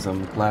of these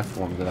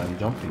platforms that I'm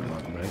jumping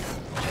on, right?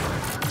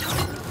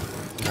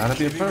 Gotta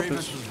be a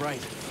purpose. Was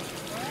right.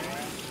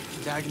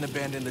 Dagon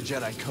abandoned the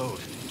Jedi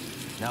code.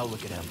 Now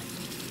look at him.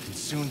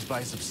 Consumed by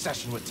his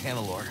obsession with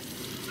Tanalorr.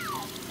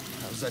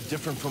 How's that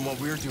different from what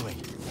we're doing?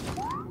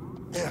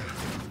 Yeah.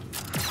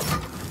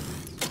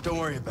 Don't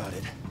worry about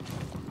it.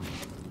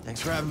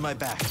 Thanks for having my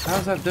back.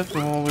 How's that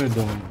different from what we're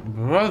doing?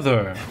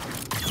 Brother!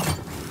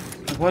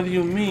 What do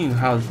you mean,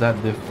 how's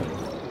that different?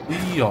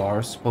 We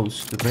are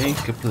supposed to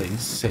make a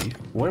place safe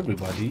for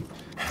everybody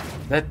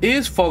that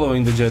is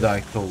following the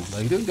Jedi code.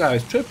 Like, this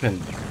guy's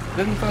tripping.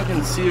 Didn't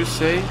fucking Seer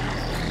say,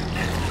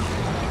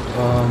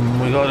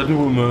 we gotta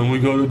do it, man. We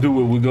gotta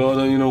do it. We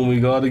gotta, you know, we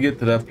gotta get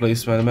to that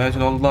place, man.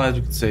 Imagine all the lives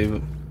we could save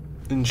it.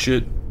 And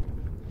shit.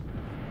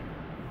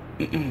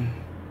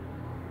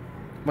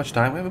 Much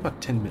time? We have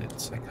about 10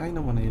 minutes. I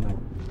kinda wanna, you know,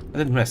 I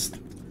didn't rest.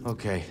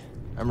 Okay,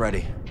 I'm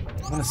ready.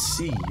 I wanna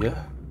see what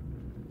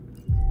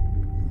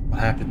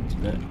happens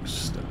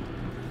next.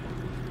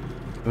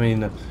 I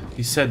mean,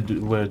 he said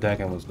where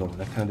Dagon was going.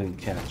 I kinda didn't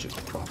catch it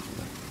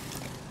properly.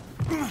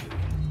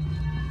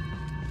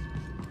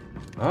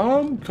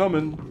 I'm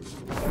coming.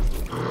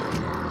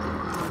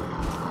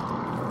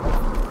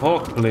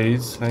 Hawk,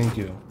 please. Thank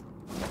you.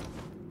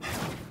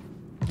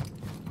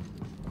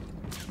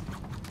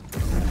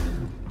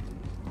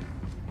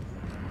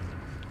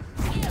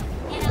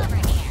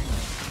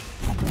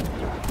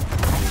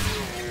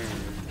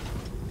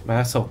 Man,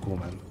 that's so cool,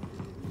 man.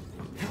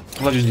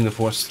 I love using the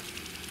Force.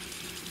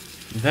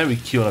 Very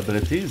cute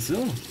abilities.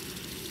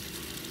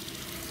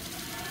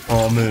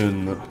 Oh,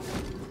 man.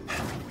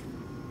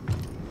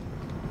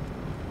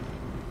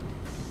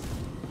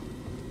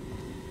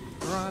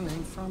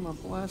 Running from a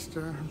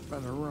blaster,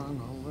 better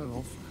run a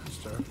little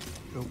faster.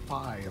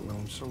 Goodbye,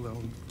 Loon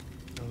Saloon.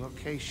 The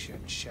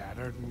location,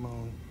 Shattered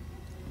Moon.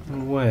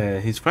 Where?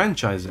 He's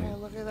franchising. Hey,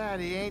 look at that.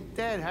 He ain't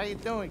dead. How you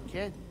doing,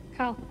 kid?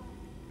 Cal.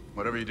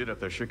 Whatever you did up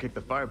there sure kicked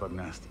the firebug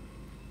nest.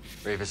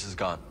 Ravis is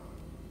gone.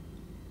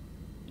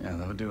 Yeah,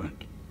 that'll do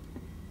it.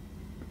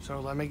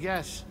 So let me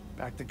guess.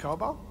 Back to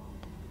Kobo?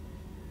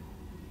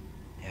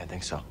 Yeah, I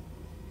think so.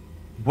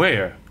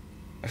 Where?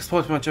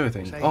 Explore pretty much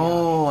everything. Say,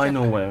 oh, I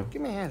know where.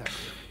 Give me a hand up.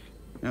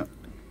 Yeah.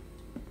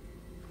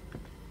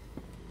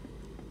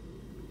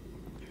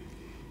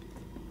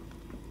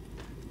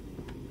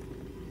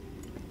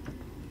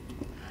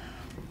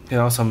 You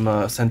know,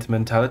 some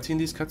sentimentality in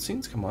these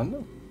cutscenes? Come on,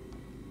 no.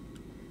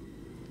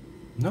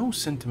 No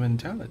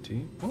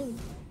sentimentality. What?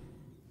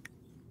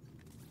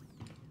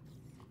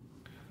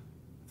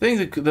 I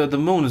think the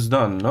moon is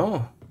done,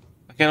 no?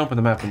 I can't open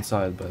the map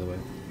inside, by the way.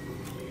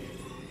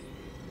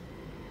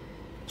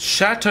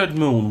 Shattered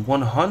moon,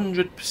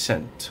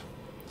 100%.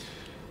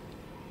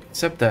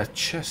 Except that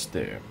chest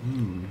there.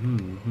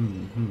 And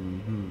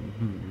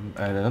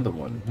another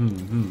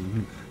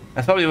one.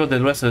 That's probably what the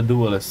rest of the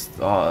duelist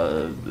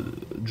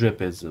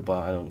drip is, but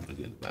I don't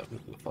really give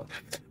a fuck.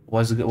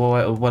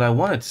 What I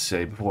wanted to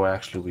say before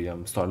actually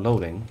we start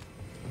loading.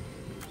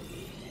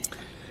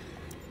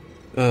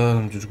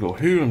 Let me just go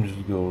here. Let me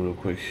just go real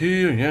quick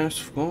here. Yes,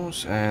 of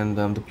course. And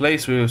the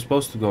place we were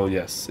supposed to go,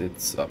 yes,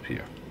 it's up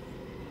here.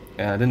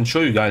 And I didn't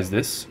show you guys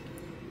this.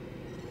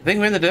 I think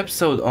we ended the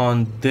episode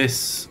on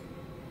this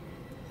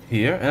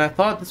here, and I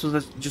thought this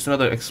was just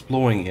another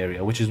exploring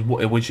area, which it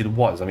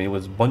was. I mean, it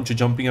was a bunch of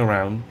jumping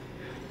around.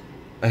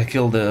 I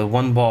killed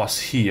one boss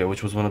here,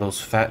 which was one of those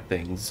fat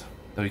things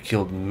that we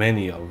killed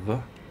many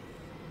of.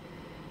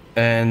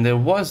 And there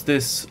was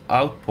this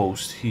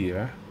outpost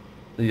here.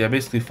 I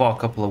basically fought a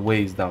couple of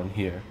ways down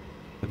here,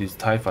 where these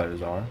TIE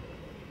fighters are,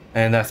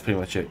 and that's pretty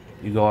much it.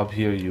 You go up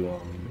here, you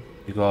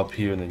go up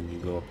here, and then you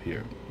go up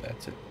here.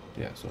 That's it.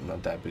 Yeah, so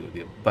not that big of a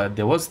deal. But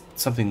there was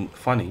something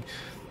funny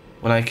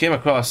when I came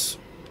across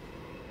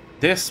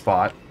this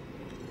spot.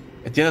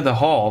 At the end of the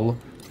hall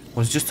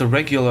was just a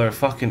regular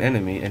fucking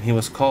enemy, and he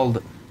was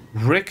called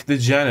Rick the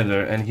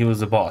Janitor, and he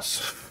was the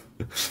boss.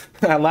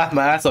 I laughed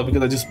my ass off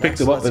because I just picked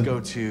him up and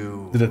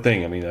did the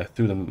thing. I mean, I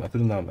threw them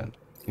down, man.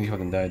 He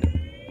fucking died.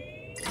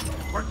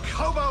 We're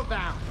Kobo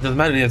bound. Doesn't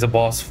matter if he has a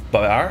boss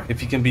bar. If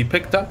he can be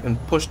picked up and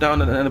pushed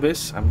down in an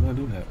abyss, I'm gonna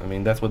do that. I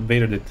mean, that's what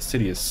Vader did to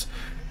Sidious.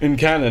 In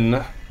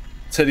canon,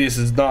 Sidious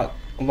is not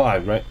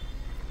alive, right?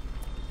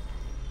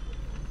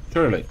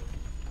 Surely.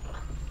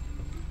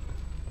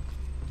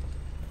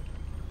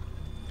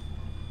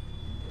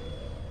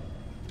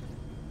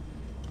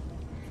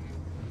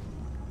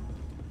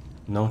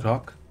 No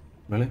talk?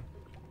 Really?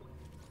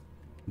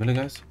 Really,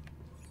 guys?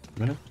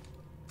 Really?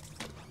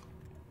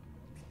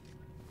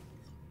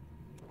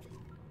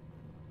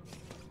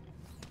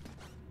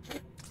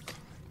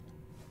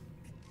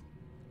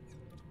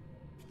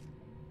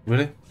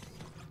 Really?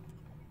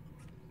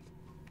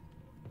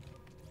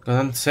 Got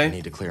nothing to say? I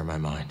need to clear my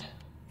mind.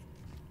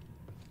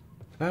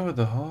 Play with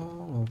the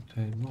holo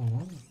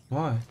table.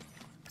 Why?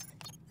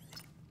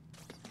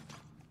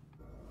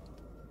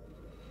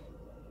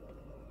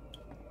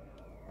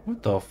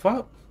 What the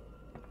fuck?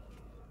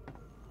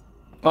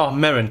 Oh,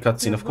 Merrin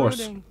cutscene, of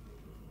course.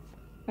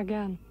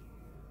 Again.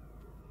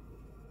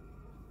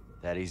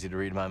 That easy to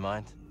read my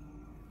mind?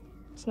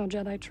 It's no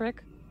Jedi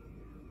trick.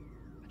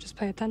 Just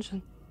pay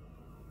attention.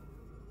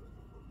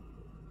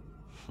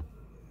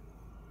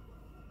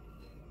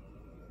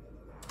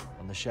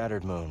 On the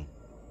Shattered Moon,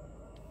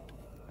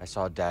 I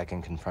saw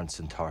Dagon confront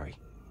Centauri.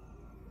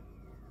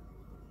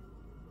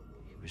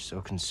 He was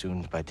so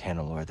consumed by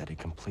Tanalorr that he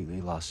completely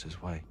lost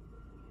his way.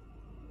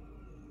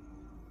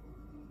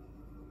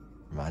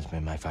 Reminds me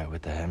of my fight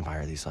with the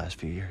Empire these last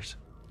few years.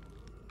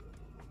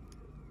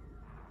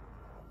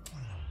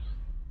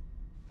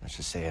 Let's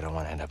just say I don't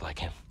want to end up like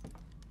him.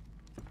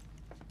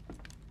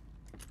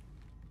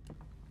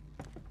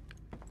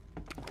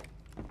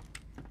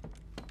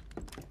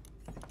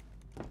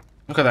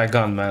 Look at that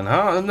gun, man,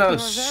 huh? Isn't that You are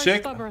very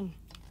sick? stubborn,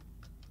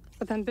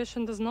 but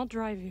ambition does not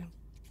drive you.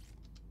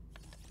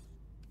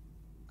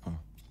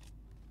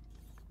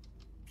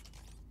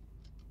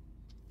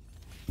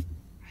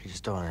 I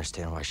just don't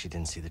understand why she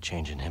didn't see the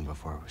change in him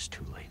before it was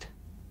too late.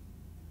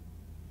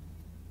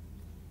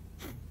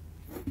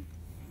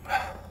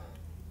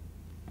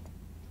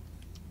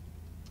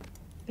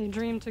 They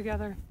dreamed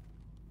together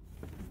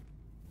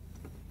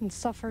and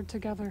suffered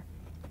together.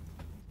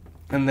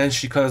 And then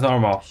she cut his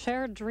arm off.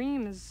 Shared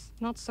dream is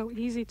not so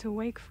easy to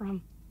wake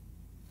from.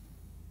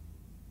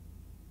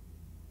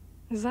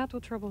 Is that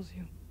what troubles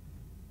you?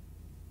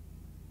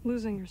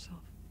 Losing yourself?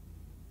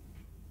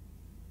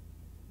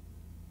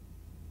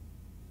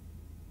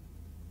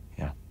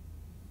 Yeah.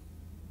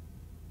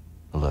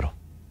 A little.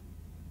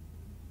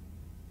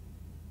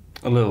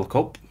 A little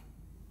cope.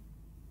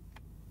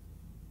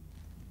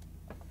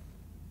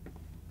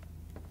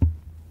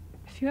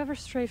 If you ever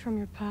stray from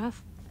your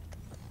path,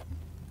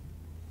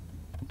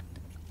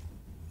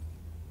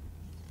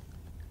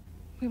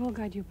 we will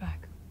guide you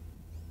back.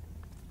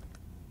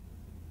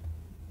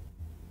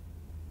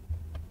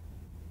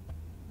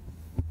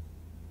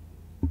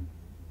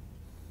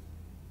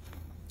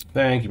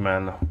 Thank you,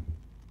 man.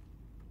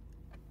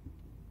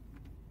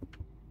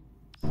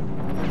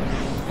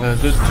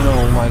 Good to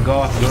know my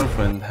god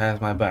girlfriend has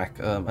my back.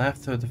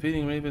 After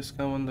defeating Ravis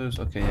Commanders,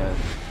 okay, yeah.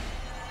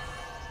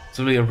 It's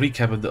really a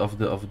recap of the.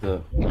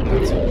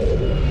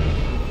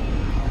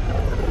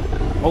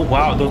 Oh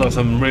wow, those are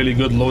some really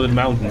good loaded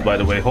mountains, by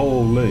the way.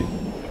 Holy.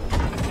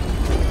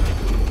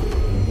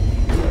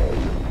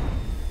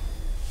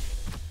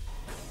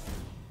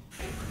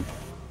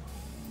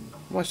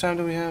 How much time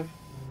do we have?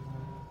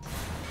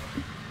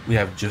 We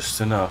have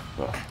just enough.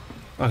 Bro.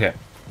 Okay.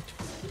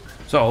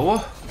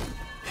 So,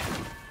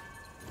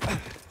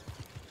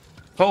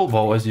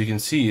 Polvo, as you can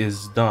see,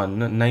 is done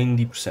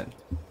 90%.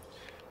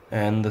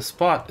 And the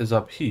spot is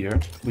up here,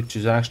 which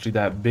is actually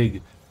that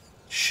big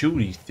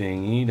shooty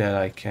thingy that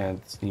I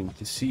can't seem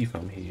to see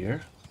from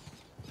here.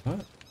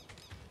 What?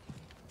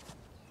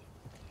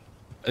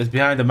 It's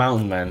behind the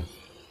mountain, man.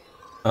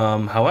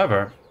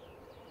 However,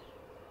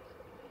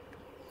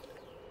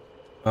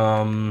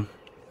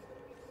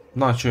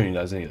 Not showing you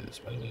guys any of this,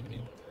 by the way.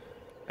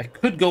 I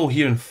could go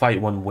here and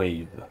fight one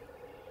wave.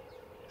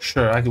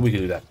 Sure, we could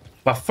do that.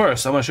 But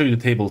first, I'm gonna show you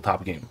the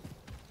tabletop game.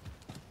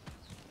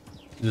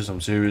 This is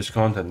some serious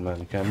content, man.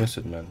 You can't miss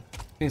it, man. I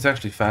think it's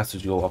actually faster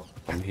to go up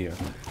from here.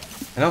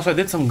 And also, I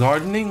did some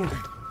gardening.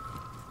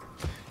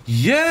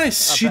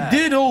 Yes, Not she bad.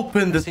 did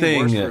open the I've seen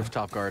thing. worse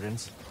rooftop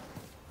gardens.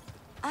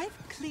 I've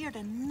cleared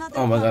another.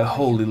 Oh my god, plot.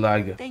 holy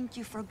lag. Thank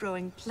you for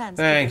growing plants.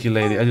 Thank you,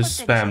 lady. I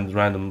just spammed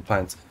random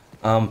plants.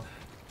 Want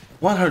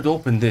her to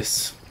open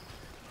this.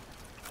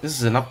 This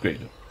is an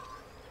upgrade,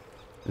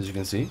 as you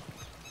can see.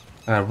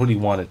 And I really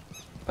want it.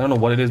 I don't know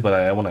what it is, but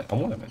I want it. I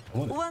want it, man. I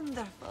want it.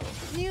 Wonderful.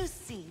 New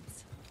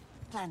seeds.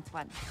 Plant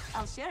one.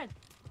 I'll share it.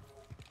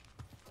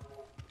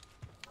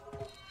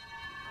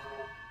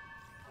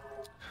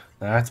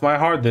 That's my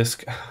hard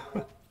disk.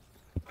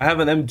 I have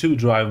an M2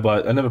 drive,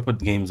 but I never put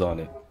games on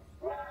it.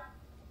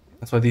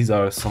 That's why these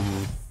are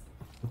some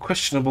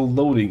questionable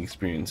loading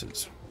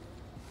experiences.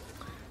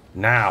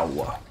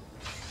 Now.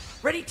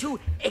 Ready to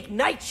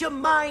ignite your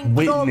mind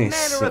with all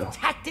Witness. manner of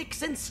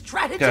tactics and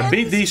stratagems? Okay, I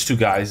beat these two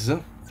guys.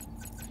 And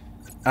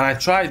I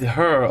tried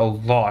her a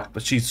lot,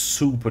 but she's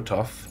super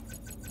tough.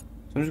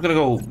 So I'm just gonna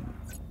go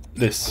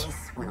this.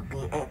 This will be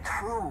a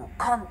true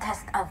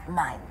contest of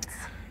minds.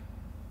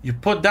 You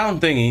put down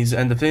thingies,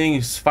 and the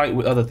thingies fight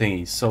with other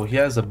thingies. So he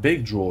has a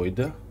big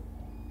droid.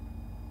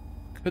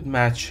 Could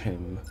match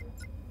him.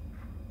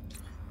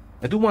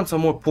 I do want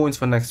some more points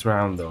for next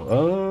round,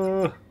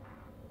 though.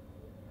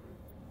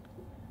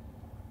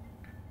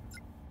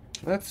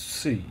 Let's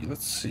see.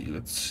 This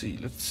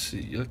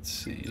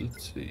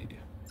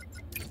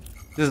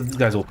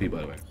guy's OP,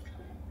 by the way.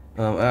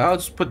 I'll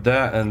just put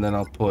that, and then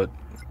I'll put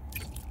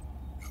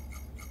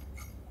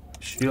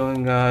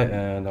shielding guy,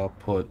 and I'll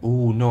put.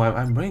 Oh no,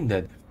 I'm brain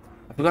dead.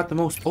 I forgot the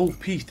most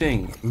OP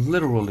thing.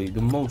 Literally,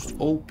 the most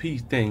OP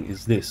thing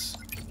is this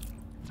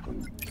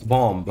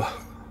bomb.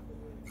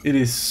 It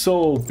is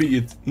so OP.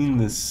 It's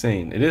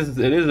insane. It is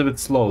a bit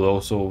slow though,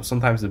 so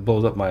sometimes it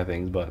blows up my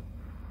things, but.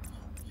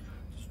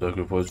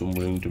 Sacrifice I'm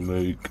willing to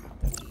make.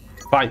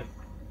 Fight!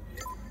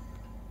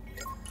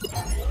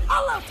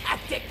 Hollow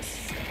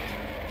tactics!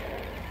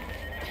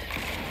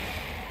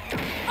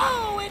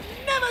 Oh, it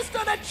never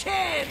stood a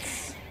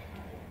chance!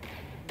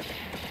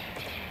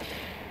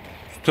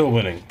 Still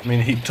winning. I mean,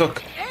 he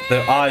took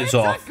their eyes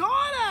off.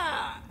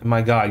 And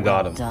my guy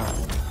got him.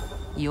 Done.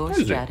 Your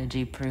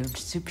strategy proved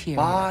superior.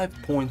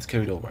 5 points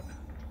carried over.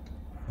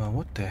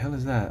 What the hell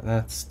is that?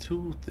 That's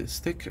too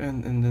thick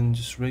and then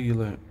just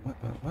regular.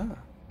 What?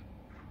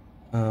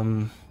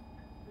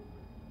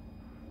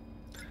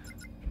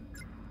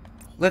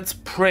 Let's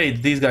pray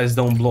that these guys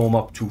don't blow him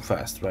up too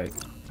fast, right?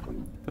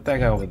 Put that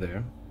guy over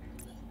there.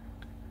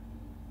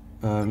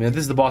 Yeah, this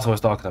is the boss I was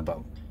talking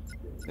about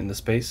in the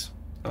space.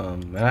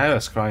 And I have a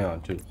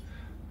Scryon too.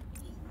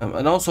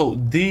 And also,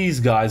 these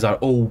guys are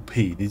OP.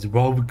 These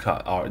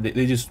Robocop are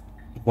they just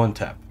one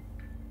tap.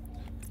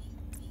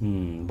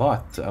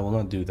 But I will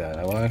not do that.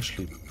 I will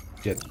actually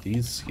get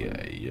these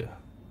guys.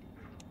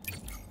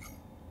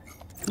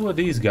 Two of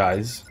these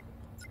guys.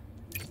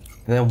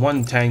 And then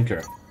one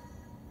tanker.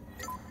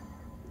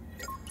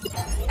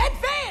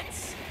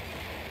 Advance!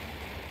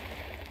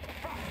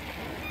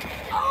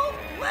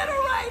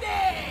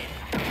 Obliterated!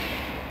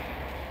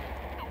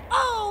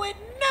 Oh, it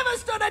never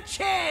stood a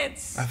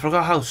chance! I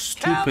forgot how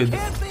stupid.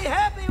 Can't be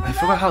happy with I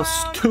forgot how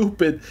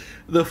stupid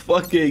the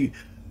fucking.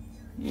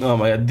 Oh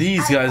my god,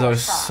 these guys are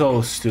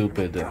so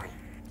stupid.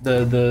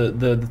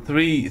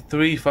 The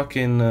three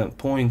fucking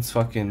points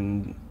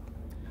fucking.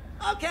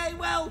 Okay,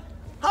 well,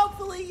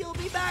 hopefully you'll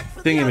be back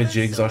for the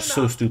Thingamajigs are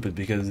so stupid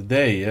because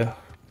they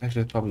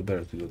actually it's probably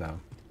better to go down.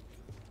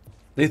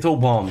 They throw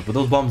bombs, but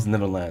those bombs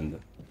never land.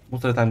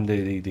 Most of the time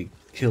they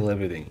kill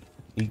everything,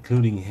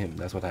 including him.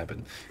 That's what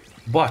happened.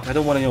 But I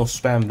don't want to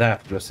spam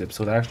that for the rest of the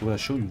episode. I actually want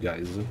to show you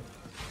guys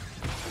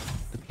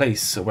the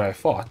place where I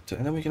fought,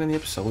 and then we can end the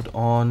episode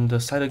on the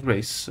side of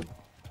Grace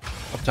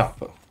up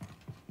top.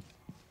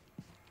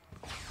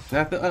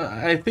 And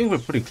I think we're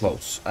pretty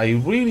close. I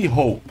really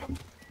hope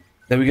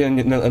that we get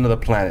another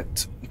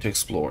planet to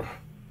explore.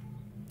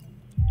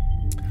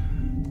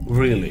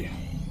 Really,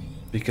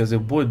 because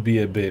it would be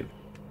a bit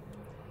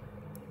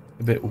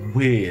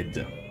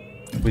weird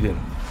if we didn't.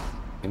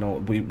 You know,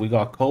 we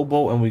got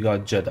Kobo and we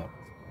got Jedi.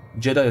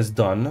 Jedi is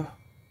done,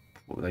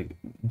 like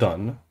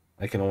done.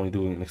 I can only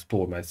do and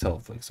explore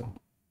myself, like some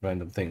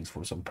random things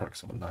for some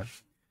perks and whatnot.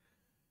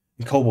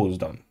 And Kobo is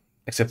done,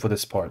 except for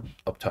this part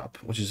up top,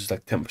 which is just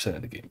like 10%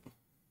 of the game.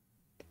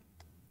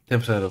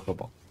 10% of the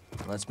Kobo.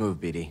 Let's move,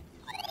 BD.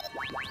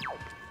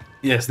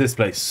 Yes, this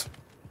place.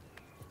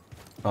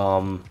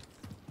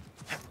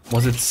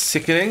 Was it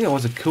sickening or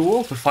was it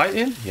cool to fight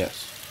in?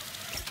 Yes.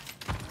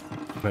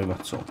 Very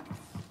much so.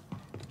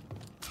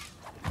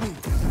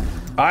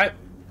 Alright.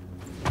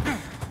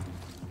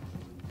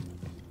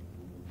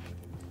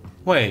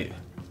 Wait.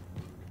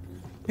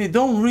 They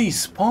don't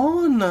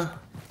respawn?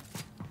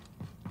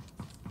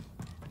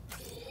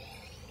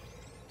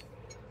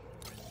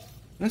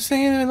 This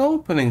thing ain't an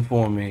opening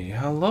for me.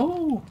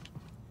 Hello?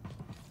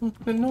 What's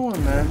going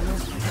on, man?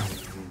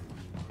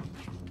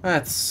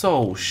 That's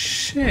so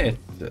shit.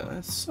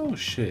 That's so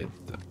shit.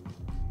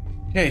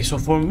 Okay, so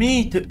for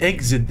me to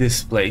exit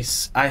this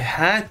place, I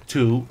had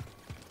to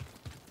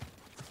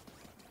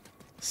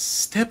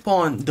step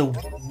on the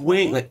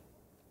wing. Like,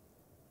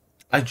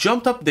 I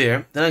jumped up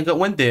there, then I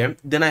went there,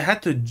 then I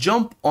had to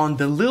jump on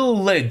the little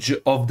ledge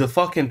of the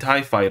fucking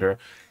TIE fighter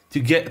to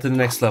get to the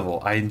next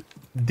level. I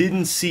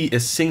didn't see a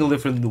single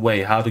different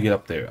way how to get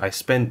up there. I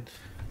spent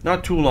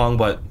not too long,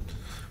 but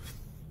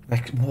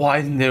like, why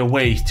isn't there a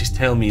way to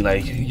tell me,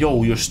 like,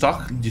 yo, you're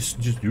stuck? Just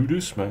do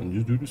this, man.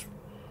 Just do this.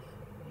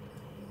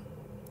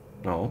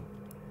 No.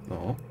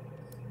 No.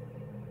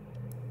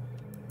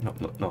 No,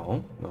 no,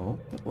 no, no.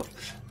 What?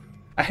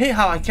 I hate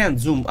how I can't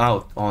zoom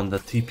out on the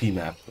TP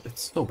map.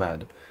 It's so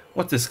bad.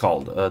 What's this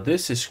called?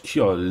 This is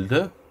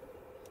called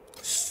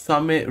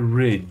Summit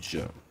Ridge.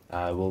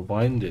 I will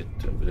find it.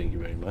 Thank you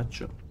very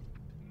much.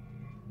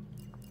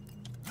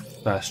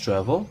 Fast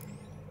travel.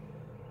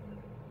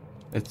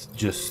 It's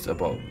just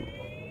about...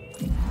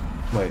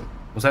 Wait,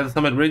 was that the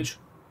Summit Ridge?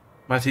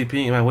 My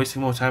TP? Am I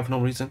wasting more time for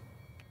no reason?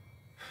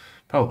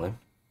 Probably.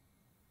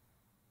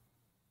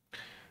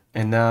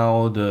 And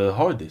now the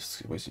hard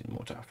disk is wasting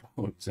more time for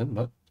no reason,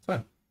 but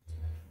fine.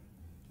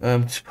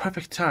 It's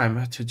perfect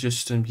time to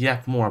just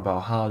yap more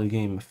about how the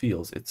game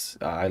feels. It's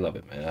I love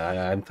it, man.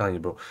 I'm telling you,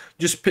 bro.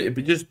 Just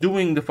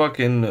doing the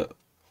fucking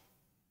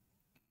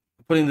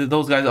putting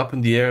those guys up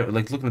in the air,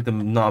 like looking at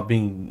them not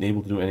being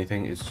able to do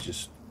anything, is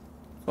just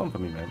fun for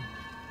me, man.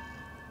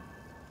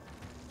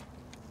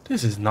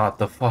 This is not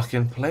the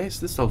fucking place.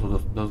 This also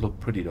does look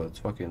pretty though. It's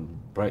fucking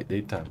bright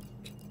daytime.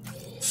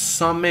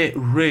 Summit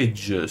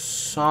Ridge,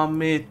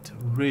 Summit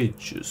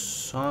Ridge,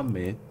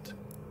 Summit.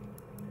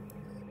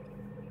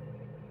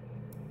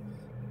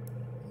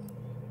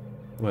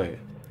 Wait.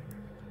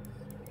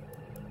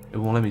 It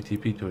won't let me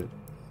TP to it.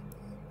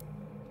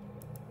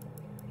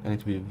 I need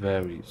to be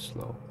very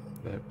slow.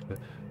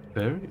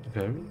 Very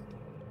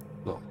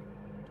slow.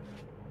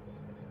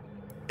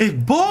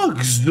 It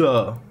bugs!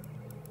 Brother.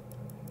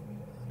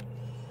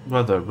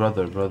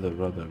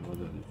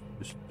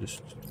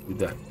 Just do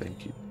that.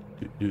 Thank you.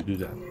 Do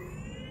that.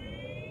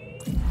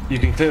 You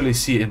can clearly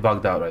see it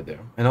bugged out right there.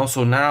 And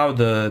also now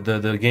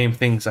the game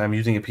thinks I'm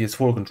using a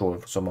PS4 controller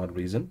for some odd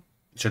reason,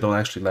 which I don't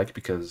actually like,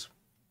 because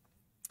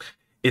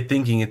it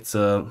thinking it's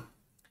a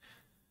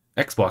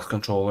Xbox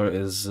controller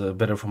is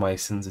better for my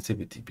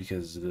sensitivity,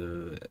 because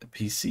the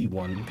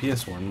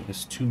PS1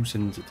 is too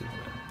sensitive.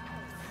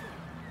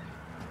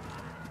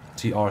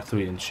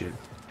 TR3 and shit.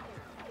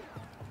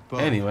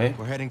 But anyway,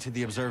 we're heading to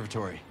the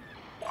observatory.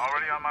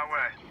 Already on my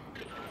way.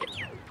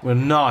 We're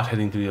not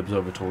heading to the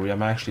observatory.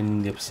 I'm actually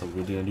in the episode.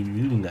 We're going to be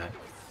doing that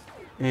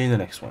in the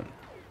next one.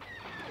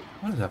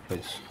 What is that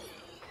place?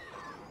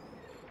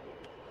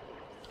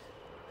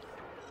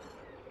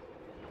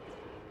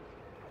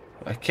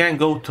 I can't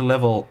go to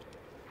level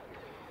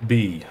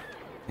B.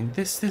 And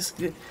this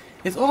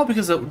it's all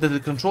because the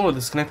controller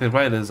disconnected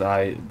right as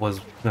I was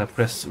gonna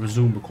press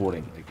resume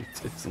recording. Like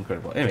it's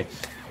incredible. Anyway,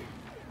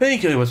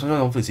 thank you very much.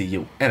 Hopefully see you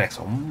in the next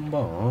one.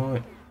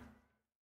 Bye.